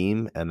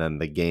Steam, and then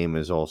the game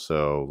is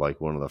also like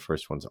one of the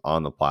first ones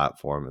on the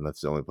platform, and that's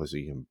the only place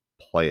you can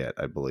play it,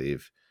 I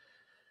believe.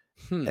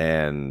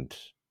 And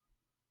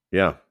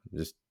yeah,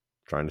 just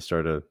trying to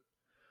start a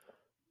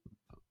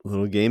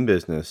little game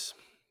business.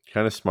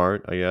 Kind of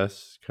smart, I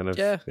guess. Kind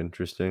of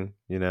interesting.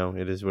 You know,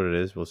 it is what it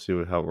is. We'll see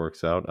how it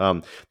works out.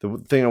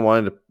 The thing I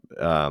wanted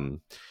to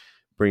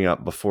bring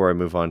up before I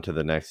move on to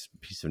the next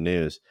piece of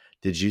news.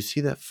 Did you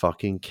see that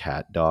fucking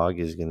Cat Dog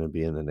is going to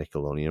be in the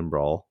Nickelodeon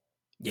Brawl?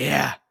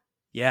 Yeah.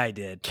 Yeah, I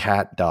did.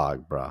 Cat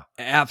Dog, bro.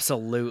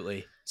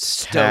 Absolutely.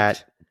 Stoked.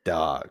 Cat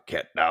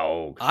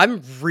Dog.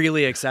 I'm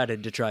really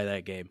excited to try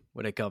that game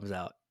when it comes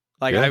out.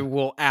 Like, I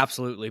will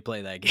absolutely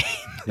play that game.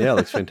 Yeah, it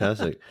looks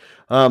fantastic.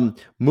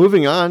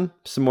 Moving on,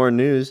 some more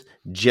news.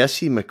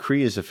 Jesse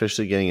McCree is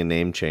officially getting a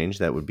name change.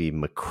 That would be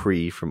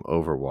McCree from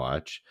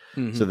Overwatch.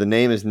 Mm-hmm. So the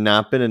name has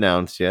not been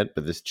announced yet,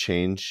 but this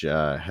change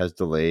has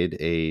delayed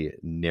a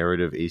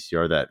narrative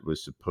ACR that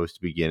was supposed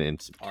to begin in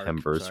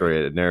September.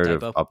 Sorry, a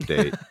narrative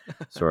update.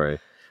 Sorry.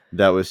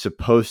 That was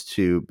supposed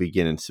to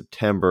begin in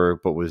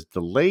September, but was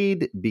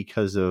delayed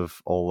because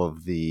of all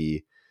of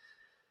the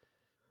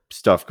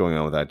stuff going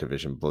on with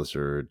Activision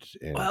Blizzard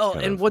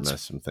and what's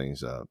messed some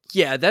things up.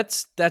 Yeah,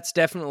 that's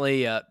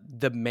definitely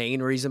the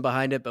main reason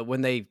behind it. But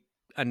when they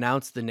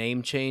announced the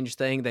name change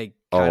thing, they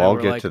I'll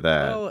get to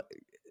that. Well,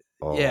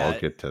 Oh, yeah, I'll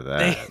get to they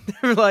that.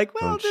 they're like,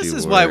 well, Don't this you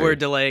is why we're worry.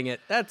 delaying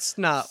it. That's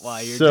not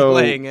why you're So,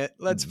 delaying it.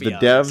 Let's be the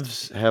honest.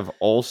 devs have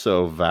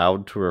also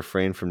vowed to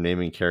refrain from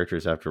naming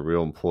characters after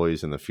real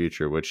employees in the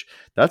future, which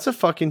that's a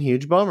fucking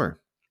huge bummer.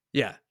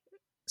 Yeah.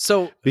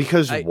 So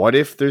Because what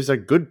if there's a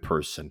good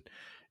person?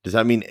 Does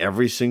that mean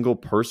every single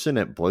person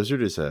at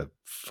Blizzard is a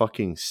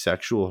fucking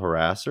sexual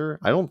harasser?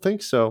 I don't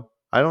think so.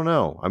 I don't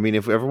know. I mean,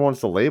 if everyone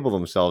wants to label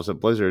themselves at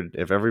Blizzard,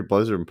 if every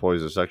Blizzard employee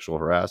is a sexual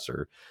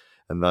harasser,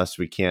 and thus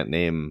we can't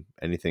name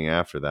anything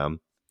after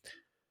them,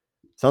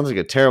 sounds like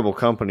a terrible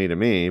company to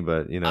me,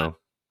 but you know.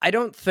 I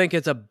don't think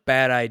it's a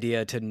bad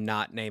idea to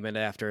not name it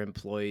after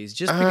employees,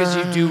 just because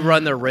you do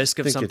run the risk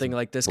of something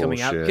like this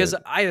coming out. Because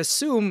I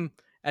assume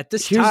at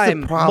this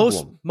time,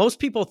 most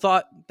people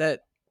thought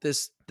that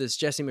this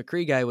Jesse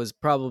McCree guy was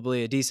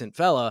probably a decent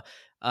fella,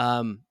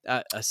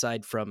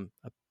 aside from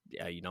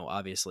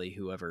obviously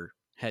whoever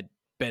had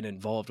been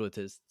involved with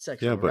his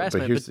sexual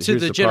harassment. But to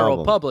the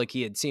general public,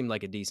 he had seemed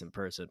like a decent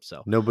person.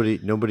 So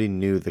nobody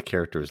knew the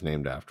character was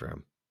named after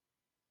him.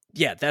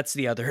 Yeah, that's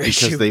the other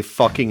issue. Because they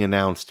fucking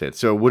announced it.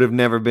 So it would have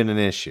never been an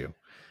issue.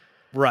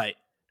 Right.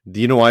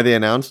 Do you know why they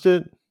announced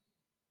it?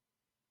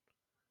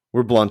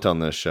 We're blunt on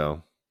this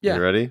show. Yeah.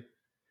 You ready?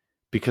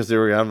 Because they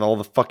were having all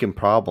the fucking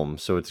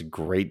problems. So it's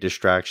great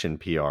distraction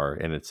PR.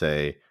 And it's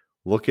a,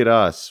 look at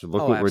us.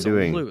 Look what we're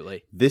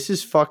doing. This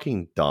is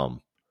fucking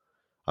dumb.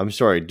 I'm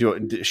sorry.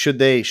 Should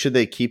they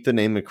keep the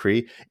name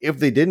McCree? If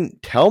they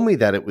didn't tell me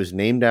that it was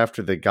named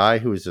after the guy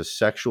who is a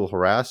sexual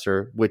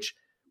harasser, which,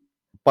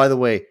 by the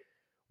way,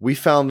 we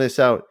found this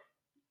out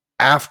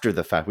after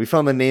the fact. We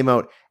found the name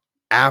out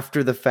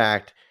after the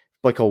fact,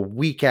 like a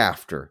week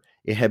after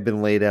it had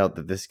been laid out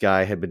that this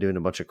guy had been doing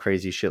a bunch of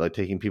crazy shit, like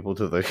taking people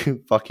to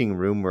the fucking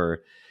room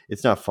where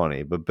it's not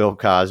funny, but Bill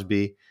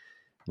Cosby,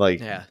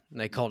 and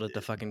they called it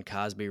the fucking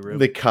Cosby room,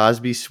 the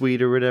Cosby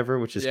suite or whatever,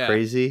 which is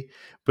crazy.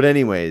 But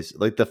anyways,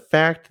 like the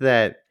fact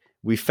that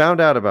we found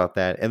out about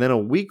that, and then a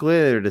week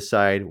later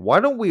decide,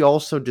 why don't we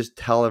also just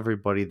tell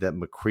everybody that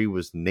McCree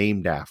was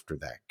named after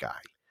that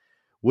guy?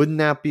 Wouldn't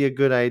that be a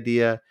good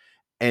idea?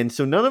 And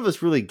so none of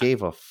us really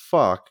gave a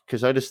fuck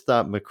because I just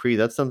thought McCree,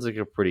 that sounds like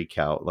a pretty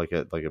like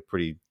a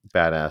pretty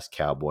badass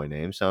cowboy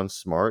name. Sounds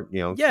smart,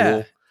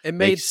 cool. It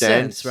made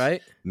sense,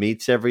 right?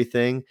 Meets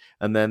everything.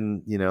 And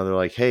then, they're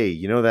like, hey,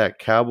 that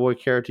cowboy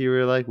character you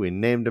really like? We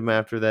named him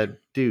after that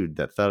dude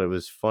that thought it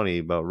was funny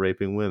about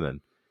raping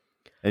women.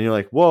 And you're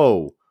like,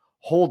 whoa,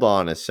 hold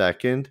on a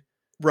second.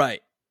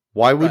 Right.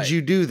 Why would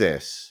you do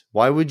this?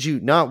 Why would you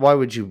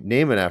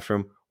name it after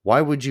him?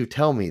 Why would you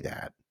tell me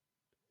that?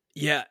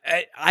 Yeah,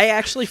 I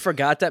actually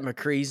forgot that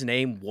McCree's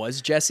name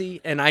was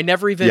Jesse, and I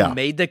never even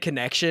made the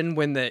connection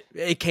when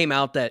it came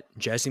out that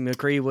Jesse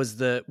McCree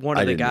was one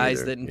of the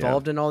guys that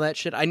involved in all that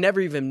shit. I never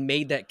even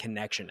made that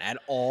connection at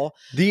all.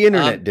 The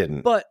internet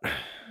didn't. But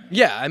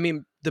yeah, I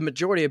mean, the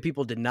majority of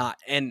people did not.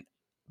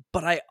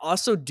 But I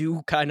also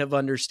do kind of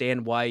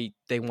understand why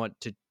they want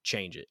to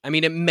change it. I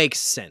mean, it makes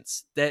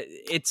sense that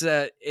it's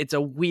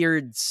a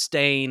weird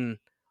stain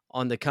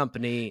on the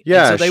company.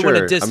 Yeah, so they want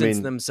to distance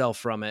themselves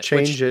from it.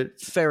 Change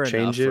it. Fair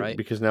enough, right?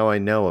 Because now I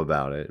know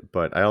about it.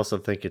 But I also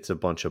think it's a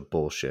bunch of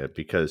bullshit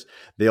because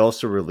they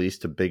also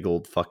released a big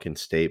old fucking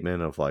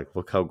statement of like,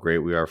 look how great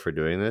we are for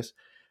doing this.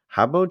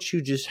 How about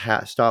you just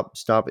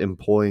stop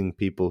employing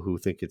people who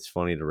think it's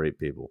funny to rape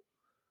people?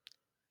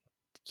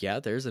 Yeah,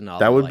 there's a novel.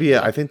 That would be.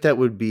 I think that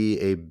would be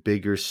a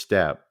bigger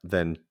step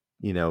than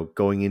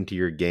going into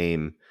your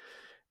game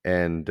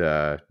and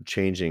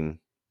changing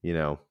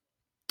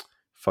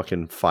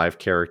fucking 5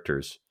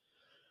 characters.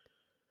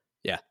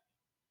 Yeah,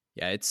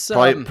 it's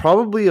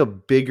probably a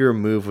bigger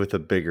move with a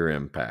bigger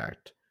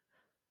impact.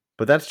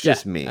 But that's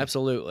just me.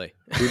 Absolutely.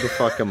 Who the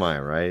fuck am I,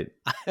 right?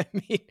 I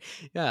mean,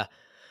 yeah.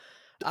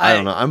 I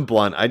don't know. I'm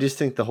blunt. I just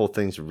think the whole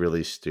thing's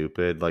really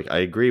stupid. Like, I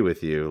agree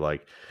with you.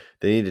 Like,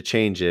 they need to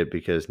change it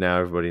because now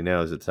everybody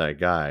knows it's that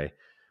guy.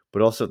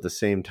 But also at the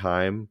same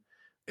time,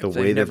 the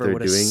way that they're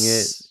doing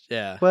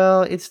it,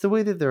 well, it's the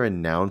way that they're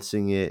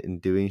announcing it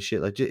and doing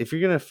shit. Like, if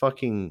you're gonna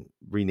fucking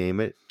rename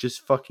it,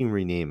 just fucking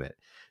rename it.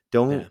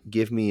 Don't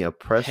give me a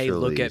press release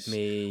look at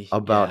me.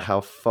 About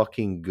how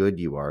fucking good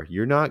you are.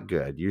 You're not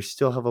good. You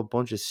still have a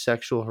bunch of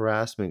sexual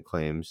harassment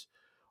claims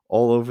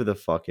all over the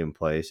fucking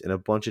place and a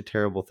bunch of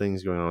terrible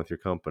things going on with your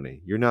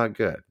company. You're not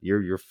good.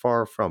 You're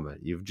far from it.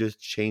 You've just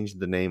changed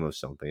the name of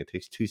something. It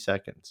takes 2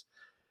 seconds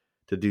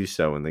to do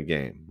so in the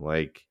game.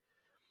 Like,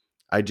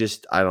 I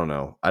don't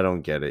know. I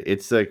don't get it.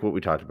 It's like what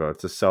we talked about.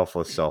 It's a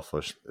selfishness,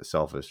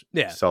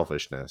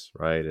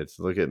 right? It's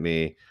look at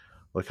me,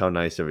 look how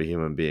nice of a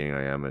human being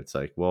I am. It's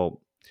like,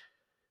 well,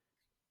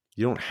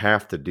 you don't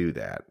have to do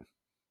that.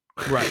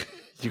 Right.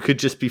 You could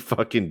just be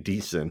fucking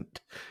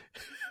decent.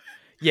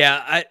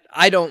 Yeah,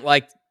 I don't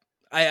like.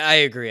 I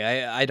agree.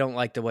 I don't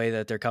like the way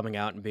that they're coming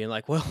out and being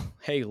like, well,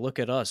 hey, look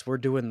at us. We're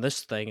doing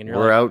this thing. And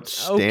we're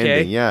outstanding.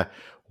 Okay. Yeah.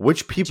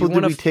 Which people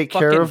did we take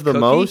care of the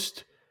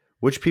most?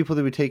 Which people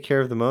did we take care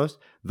of the most?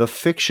 The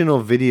fictional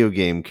video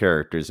game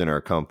characters in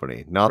our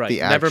company, not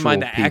the actual Never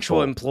mind the people.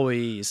 actual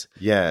employees.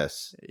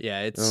 Yes.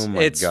 Yeah,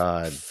 it's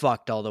God.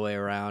 Fucked all the way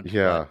around.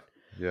 Yeah.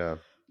 Yeah.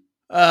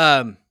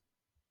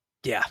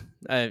 Yeah.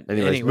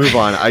 Anyways, move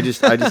on. I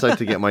just like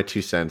to get my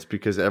 2 cents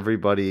because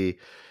everybody,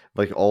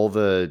 like all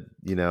the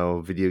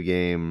video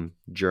game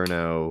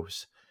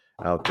journos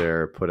out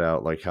there, put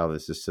out like how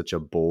this is such a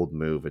bold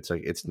move. It's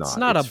like it's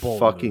not. a bold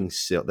fucking move.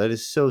 silly. That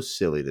is so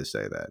silly to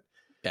say that.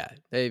 Yeah,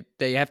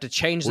 they have to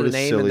change What the a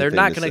name, and silly they're thing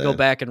not to going to go say.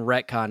 back and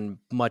retcon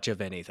much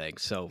of anything.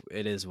 So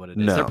it is what it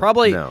is. No, They're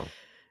probably no.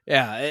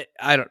 Yeah.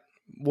 I don't.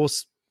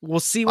 We'll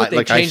see what they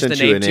I changed sent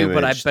the you name an to,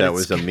 but I image bet that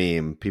it's was a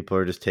meme. People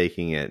are just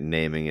taking it and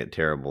naming it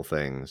terrible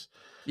things.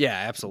 Yeah,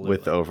 absolutely.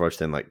 With the Overwatch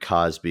thing, like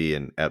Cosby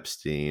and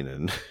Epstein,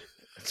 and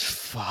it's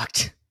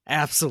fucked.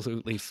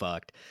 Absolutely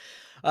fucked.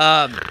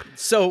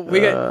 So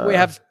we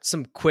have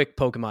some quick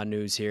Pokemon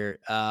news here.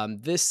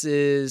 This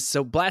is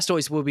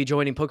Blastoise will be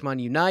joining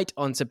Pokemon Unite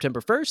on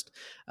September 1st.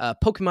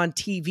 Pokemon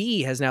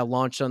TV has now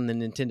launched on the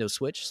Nintendo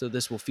Switch, so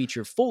this will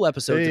feature full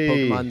episodes of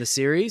Pokemon the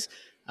series,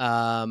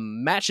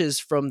 matches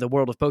from the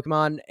world of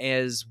Pokemon,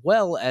 as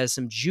well as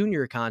some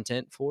junior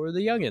content for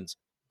the youngins.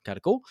 Kind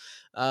of cool.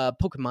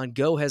 Pokemon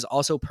Go has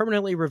also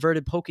permanently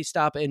reverted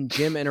Pokestop and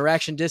gym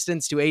interaction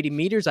distance to 80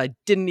 meters. I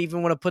didn't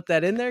even want to put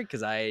that in there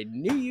because I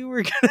knew you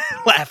were going to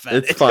laugh at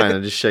it. It's fine. I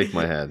just shake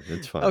my head.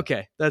 It's fine.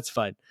 Okay, that's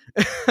fine.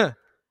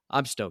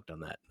 I'm stoked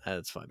on that.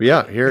 That's fine. But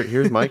yeah,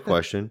 here's my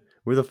question.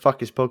 Where the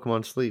fuck is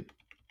Pokemon Sleep?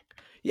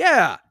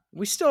 Yeah,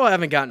 we still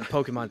haven't gotten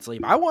Pokemon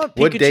Sleep. I want Pikachu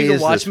what day to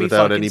is watch this me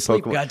without fucking any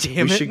sleep. Pokemon. God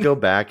damn We it. should go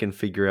back and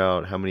figure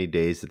out how many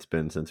days it's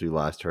been since we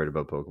last heard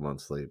about Pokemon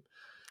Sleep.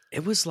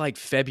 It was like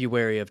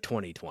February of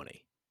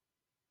 2020.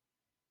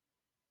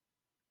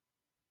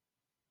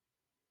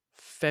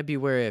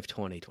 February of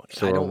 2020.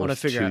 So I don't want to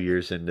figure 2 out.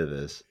 years into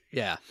this.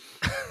 Yeah.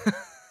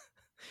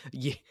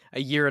 A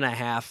year and a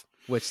half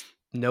with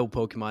no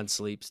Pokemon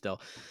Sleep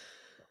still.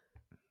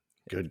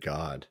 Good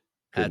God.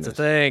 That's a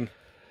thing.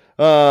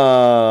 We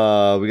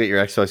got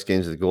your Xbox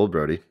games with Gold,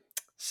 Brody.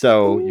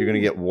 So you're going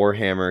to get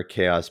Warhammer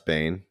Chaos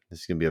Bane.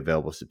 This is going to be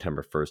available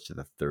September 1st to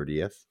the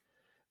 30th.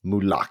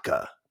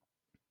 Mulaka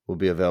will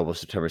be available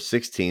September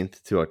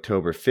 16th to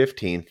October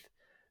 15th.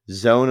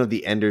 Zone of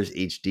the Enders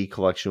HD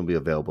collection will be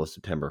available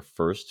September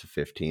 1st to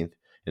 15th.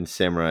 And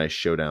Samurai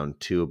Showdown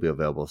 2 will be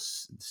available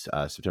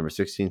September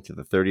 16th to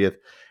the 30th.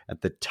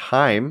 At the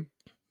time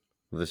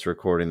of this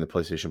recording, the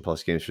PlayStation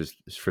Plus games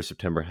for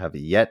September have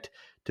yet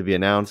to be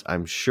announced.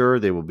 I'm sure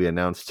they will be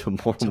announced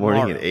tomorrow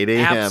morning at 8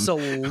 a.m.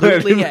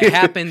 Absolutely. It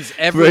happens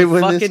every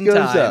fucking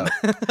time.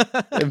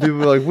 And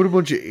people are like, what a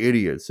bunch of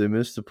idiots. They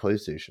missed the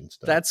PlayStation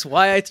stuff. That's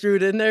why I threw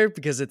it in there,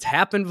 because it's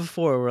happened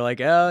before. We're like,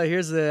 oh,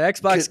 here's the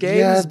Xbox games.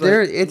 Yeah,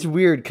 it's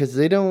weird because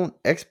they don't.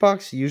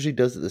 Xbox usually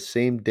does it the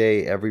same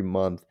day every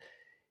month.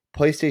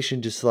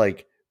 PlayStation just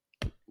like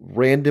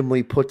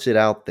randomly puts it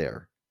out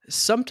there.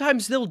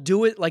 Sometimes they'll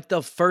do it like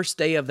the first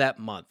day of that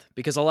month,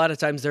 because a lot of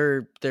times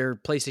their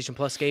PlayStation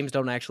Plus games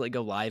don't actually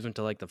go live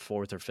until like the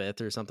 4th or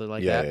 5th or something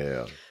like that.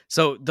 Yeah.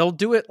 So they'll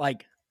do it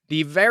like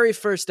the very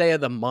first day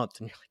of the month.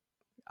 And you're like,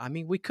 I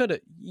mean,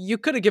 you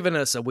could have given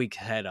us a week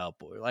head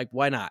up. Or like,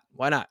 why not?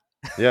 Why not?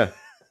 Yeah.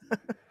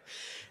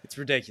 It's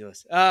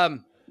ridiculous.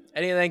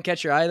 Anything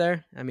catch your eye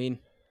there? I mean,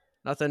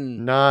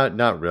 nothing.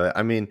 Not really.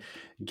 I mean,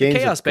 games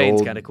Chaos with Gold,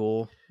 Bane's kind of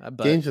cool.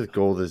 But games with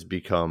Gold has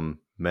become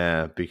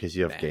meh because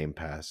you have Game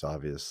Pass,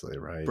 obviously,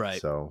 right?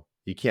 Right. So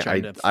you can't.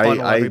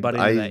 I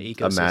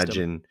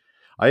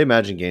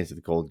imagine games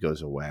with Gold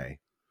goes away.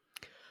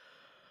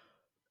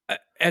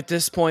 At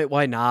this point,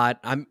 why not?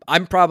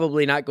 I'm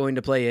probably not going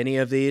to play any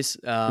of these.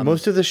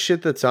 Most of the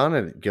shit that's on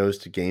it goes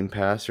to Game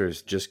Pass or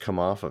has just come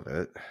off of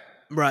it.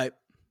 Right.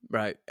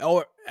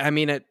 Or I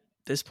mean, at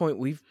this point,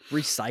 we've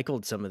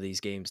recycled some of these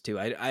games too.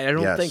 I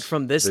don't think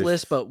from this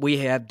list, but we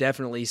have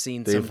definitely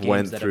seen some games that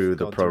went through have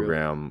the gone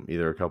program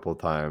either a couple of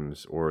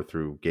times or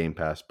through Game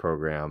Pass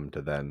program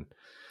to then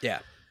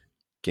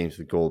Games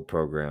with Gold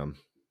program.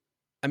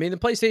 I mean, the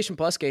PlayStation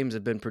Plus games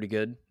have been pretty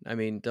good. I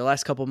mean, the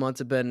last couple months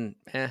have been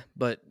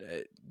but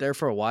there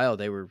for a while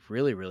they were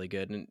really, really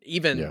good. And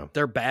even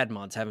their bad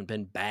months haven't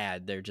been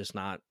bad. They're just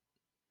not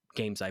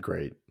games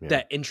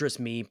that interest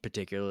me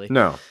particularly.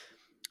 No.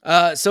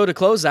 So to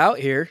close out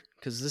here,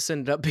 because this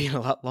ended up being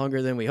a lot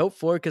longer than we hoped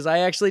for, because I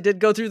actually did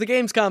go through the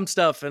Gamescom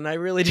stuff, and I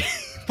really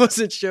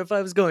wasn't sure if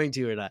I was going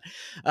to or not.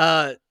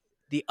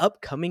 The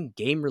upcoming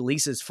game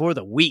releases for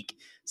the week.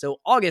 So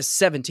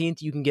August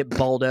 17th, you can get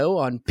Baldo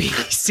on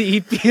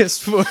PC,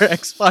 PS4,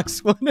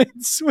 Xbox One,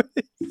 and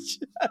Switch.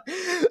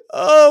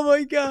 Oh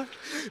my god!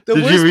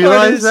 Did you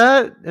realize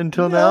that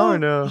until now or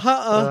no?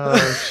 Oh,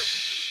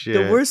 shit.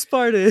 The worst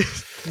part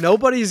is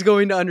nobody's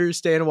going to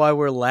understand why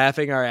we're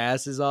laughing our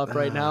asses off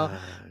right now.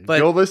 But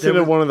go listen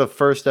to one of the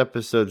first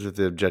episodes of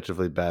the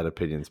Objectively Bad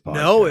Opinions podcast.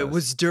 No, it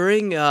was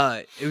during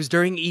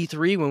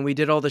E3 when we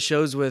did all the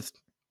shows with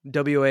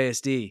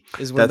WASD.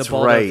 Is when that's the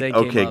Baldo right. thing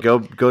Okay, came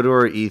up. go to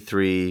our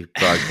E3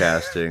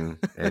 broadcasting,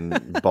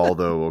 and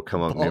Baldo will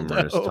come up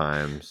numerous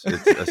times.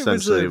 It's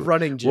essentially it was a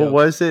running joke. What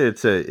was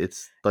it?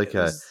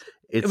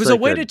 It was a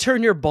way to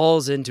turn your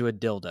balls into a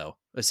dildo,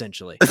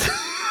 essentially.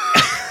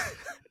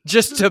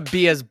 Just to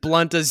be as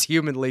blunt as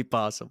humanly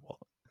possible.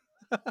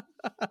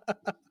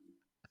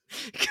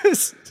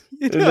 Because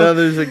And now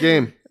there's a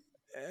game.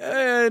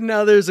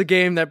 Now there's a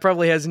game that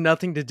probably has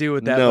nothing to do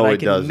with that, No, but I it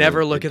can doesn't.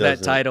 never look It at that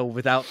doesn't. title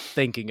without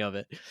thinking of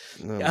it.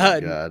 Oh my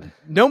God.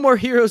 No More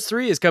Heroes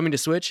 3 is coming to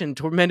Switch, and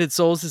Tormented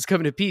Souls is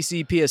coming to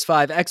PC,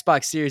 PS5,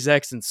 Xbox Series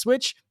X, and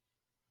Switch.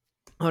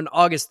 On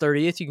August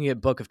 30th, you can get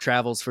Book of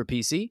Travels for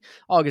PC.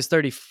 August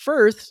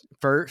 31st,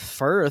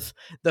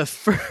 the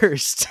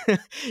 1st,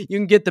 you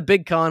can get The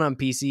Big Con on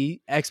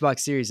PC, Xbox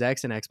Series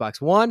X, and Xbox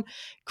One.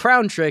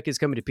 Crown Trick is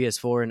coming to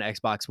PS4 and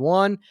Xbox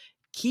One.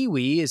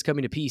 Kiwi is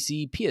coming to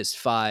PC,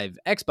 PS5,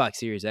 Xbox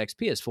Series X,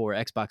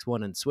 PS4, Xbox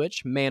One, and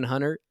Switch.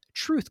 Manhunter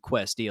Truth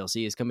Quest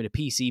DLC is coming to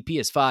PC,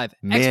 PS5, Xbox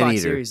Maneater.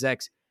 Series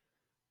X.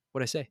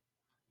 What'd I say?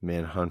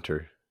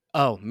 Manhunter.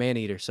 Oh,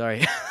 Maneater,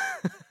 sorry.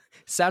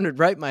 Sounded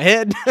right in my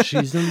head.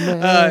 She's a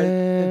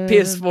man.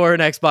 PS4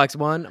 and Xbox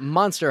One.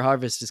 Monster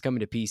Harvest is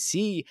coming to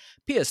PC,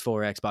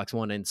 PS4, Xbox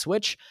One, and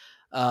Switch.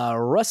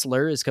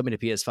 Rustler is coming to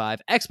PS5,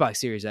 Xbox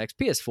Series X,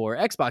 PS4,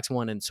 Xbox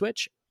One, and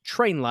Switch.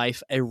 Train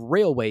Life, a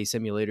railway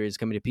simulator, is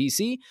coming to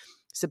PC.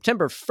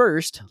 September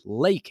 1st,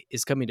 Lake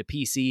is coming to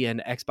PC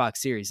and Xbox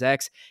Series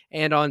X.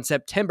 And on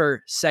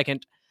September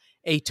 2nd,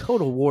 a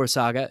Total War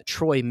Saga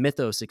Troy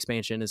Mythos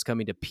expansion is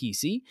coming to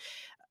PC.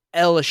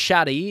 El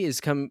Shadi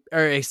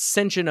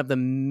Ascension of the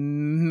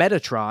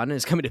Metatron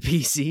is coming to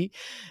PC.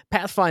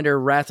 Pathfinder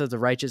Wrath of the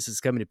Righteous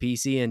is coming to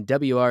PC. And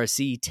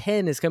WRC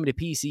 10 is coming to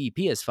PC,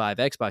 PS5,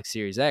 Xbox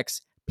Series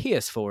X,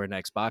 PS4, and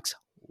Xbox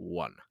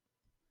One.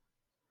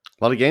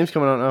 A lot of games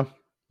coming out now.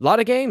 A lot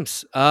of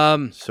games.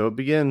 So it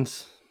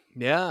begins.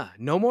 Yeah.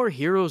 No More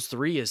Heroes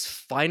 3 is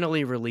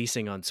finally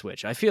releasing on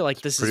Switch. I feel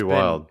like this has Pretty been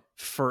wild.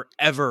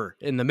 forever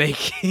in the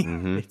making.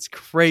 Mhm. It's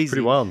crazy.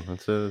 Pretty wild.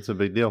 That's a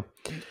big deal.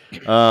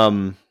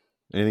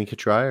 Anything you could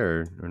try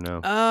or no?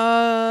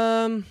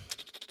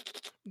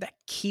 That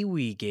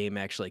Kiwi game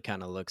actually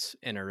kind of looks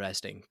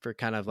interesting for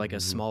kind of like a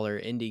Mhm. smaller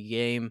indie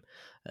game.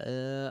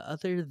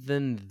 Other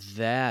than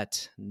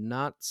that,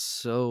 not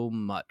so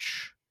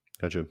much.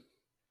 Gotcha.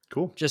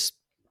 Cool. Just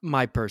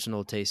my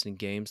personal taste in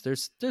games.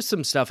 There's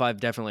some stuff I've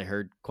definitely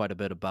heard quite a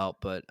bit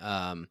about, but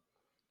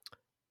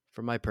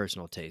for my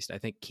personal taste, I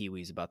think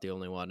Kiwi's about the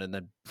only one, and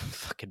then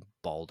fucking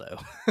Baldo.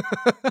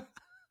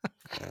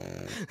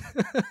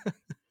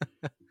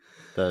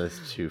 That is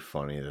too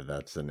funny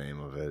that's the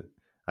name of it.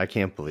 I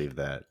can't believe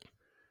that.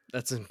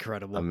 That's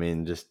incredible. I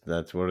mean,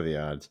 what are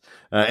the odds?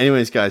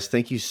 Anyways, guys,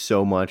 thank you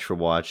so much for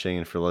watching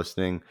and for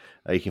listening.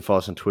 You can follow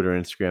us on Twitter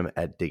and Instagram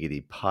at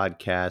Diggity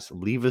Podcast.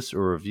 Leave us a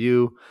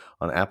review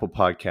on Apple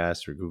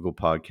Podcasts or Google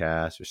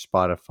Podcasts or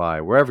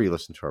Spotify, wherever you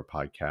listen to our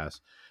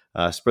podcast.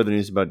 Spread the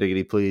news about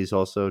Diggity, please.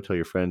 Also, tell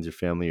your friends, your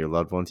family, your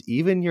loved ones,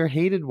 even your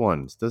hated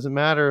ones. Doesn't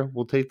matter.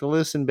 We'll take the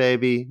listen,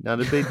 baby. Not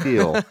a big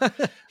deal.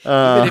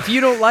 Even if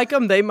you don't like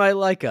them, they might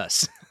like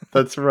us.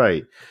 That's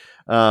right.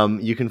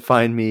 You can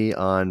find me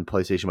on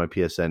PlayStation. My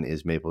PSN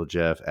is Maple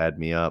Jeff. Add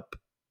me up.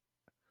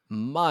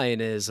 Mine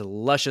is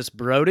Luscious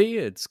Brody.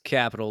 It's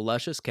capital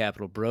Luscious,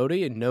 capital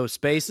Brody, and no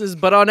spaces.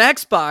 But on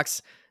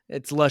Xbox,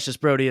 it's Luscious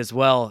Brody as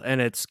well,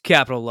 and it's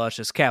capital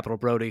Luscious, capital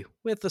Brody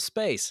with a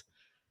space.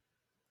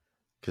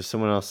 Because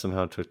someone else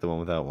somehow took the one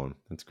without one.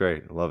 That's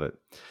great. I love it.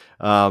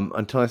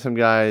 Until next time,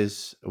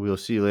 guys, we'll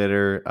see you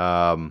later.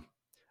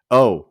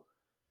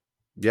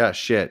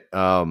 Shit.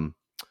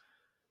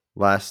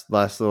 Last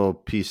little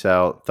piece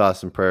out.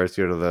 Thoughts and prayers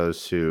go to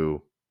those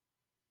who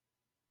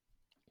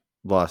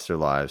lost their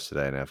lives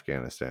today in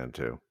Afghanistan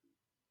too.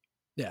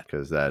 Yeah.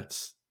 Because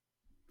that's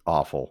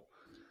awful.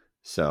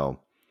 So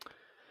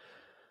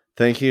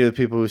thank you to the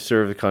people who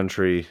serve the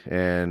country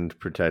and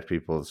protect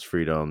people's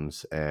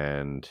freedoms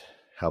and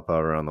help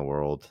out around the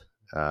world.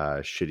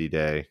 Shitty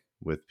day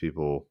with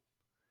people,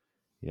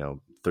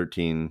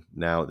 13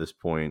 now at this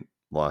point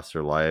lost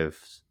their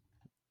lives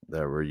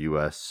that were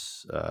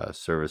U.S.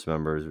 Service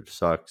members, which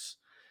sucks.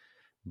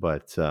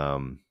 But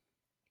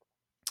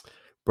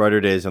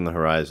brighter days on the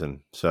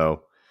horizon.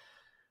 So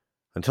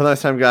until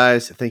next time,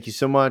 guys, thank you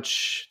so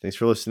much. Thanks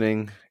for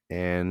listening,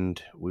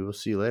 and we will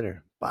see you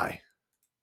later. Bye.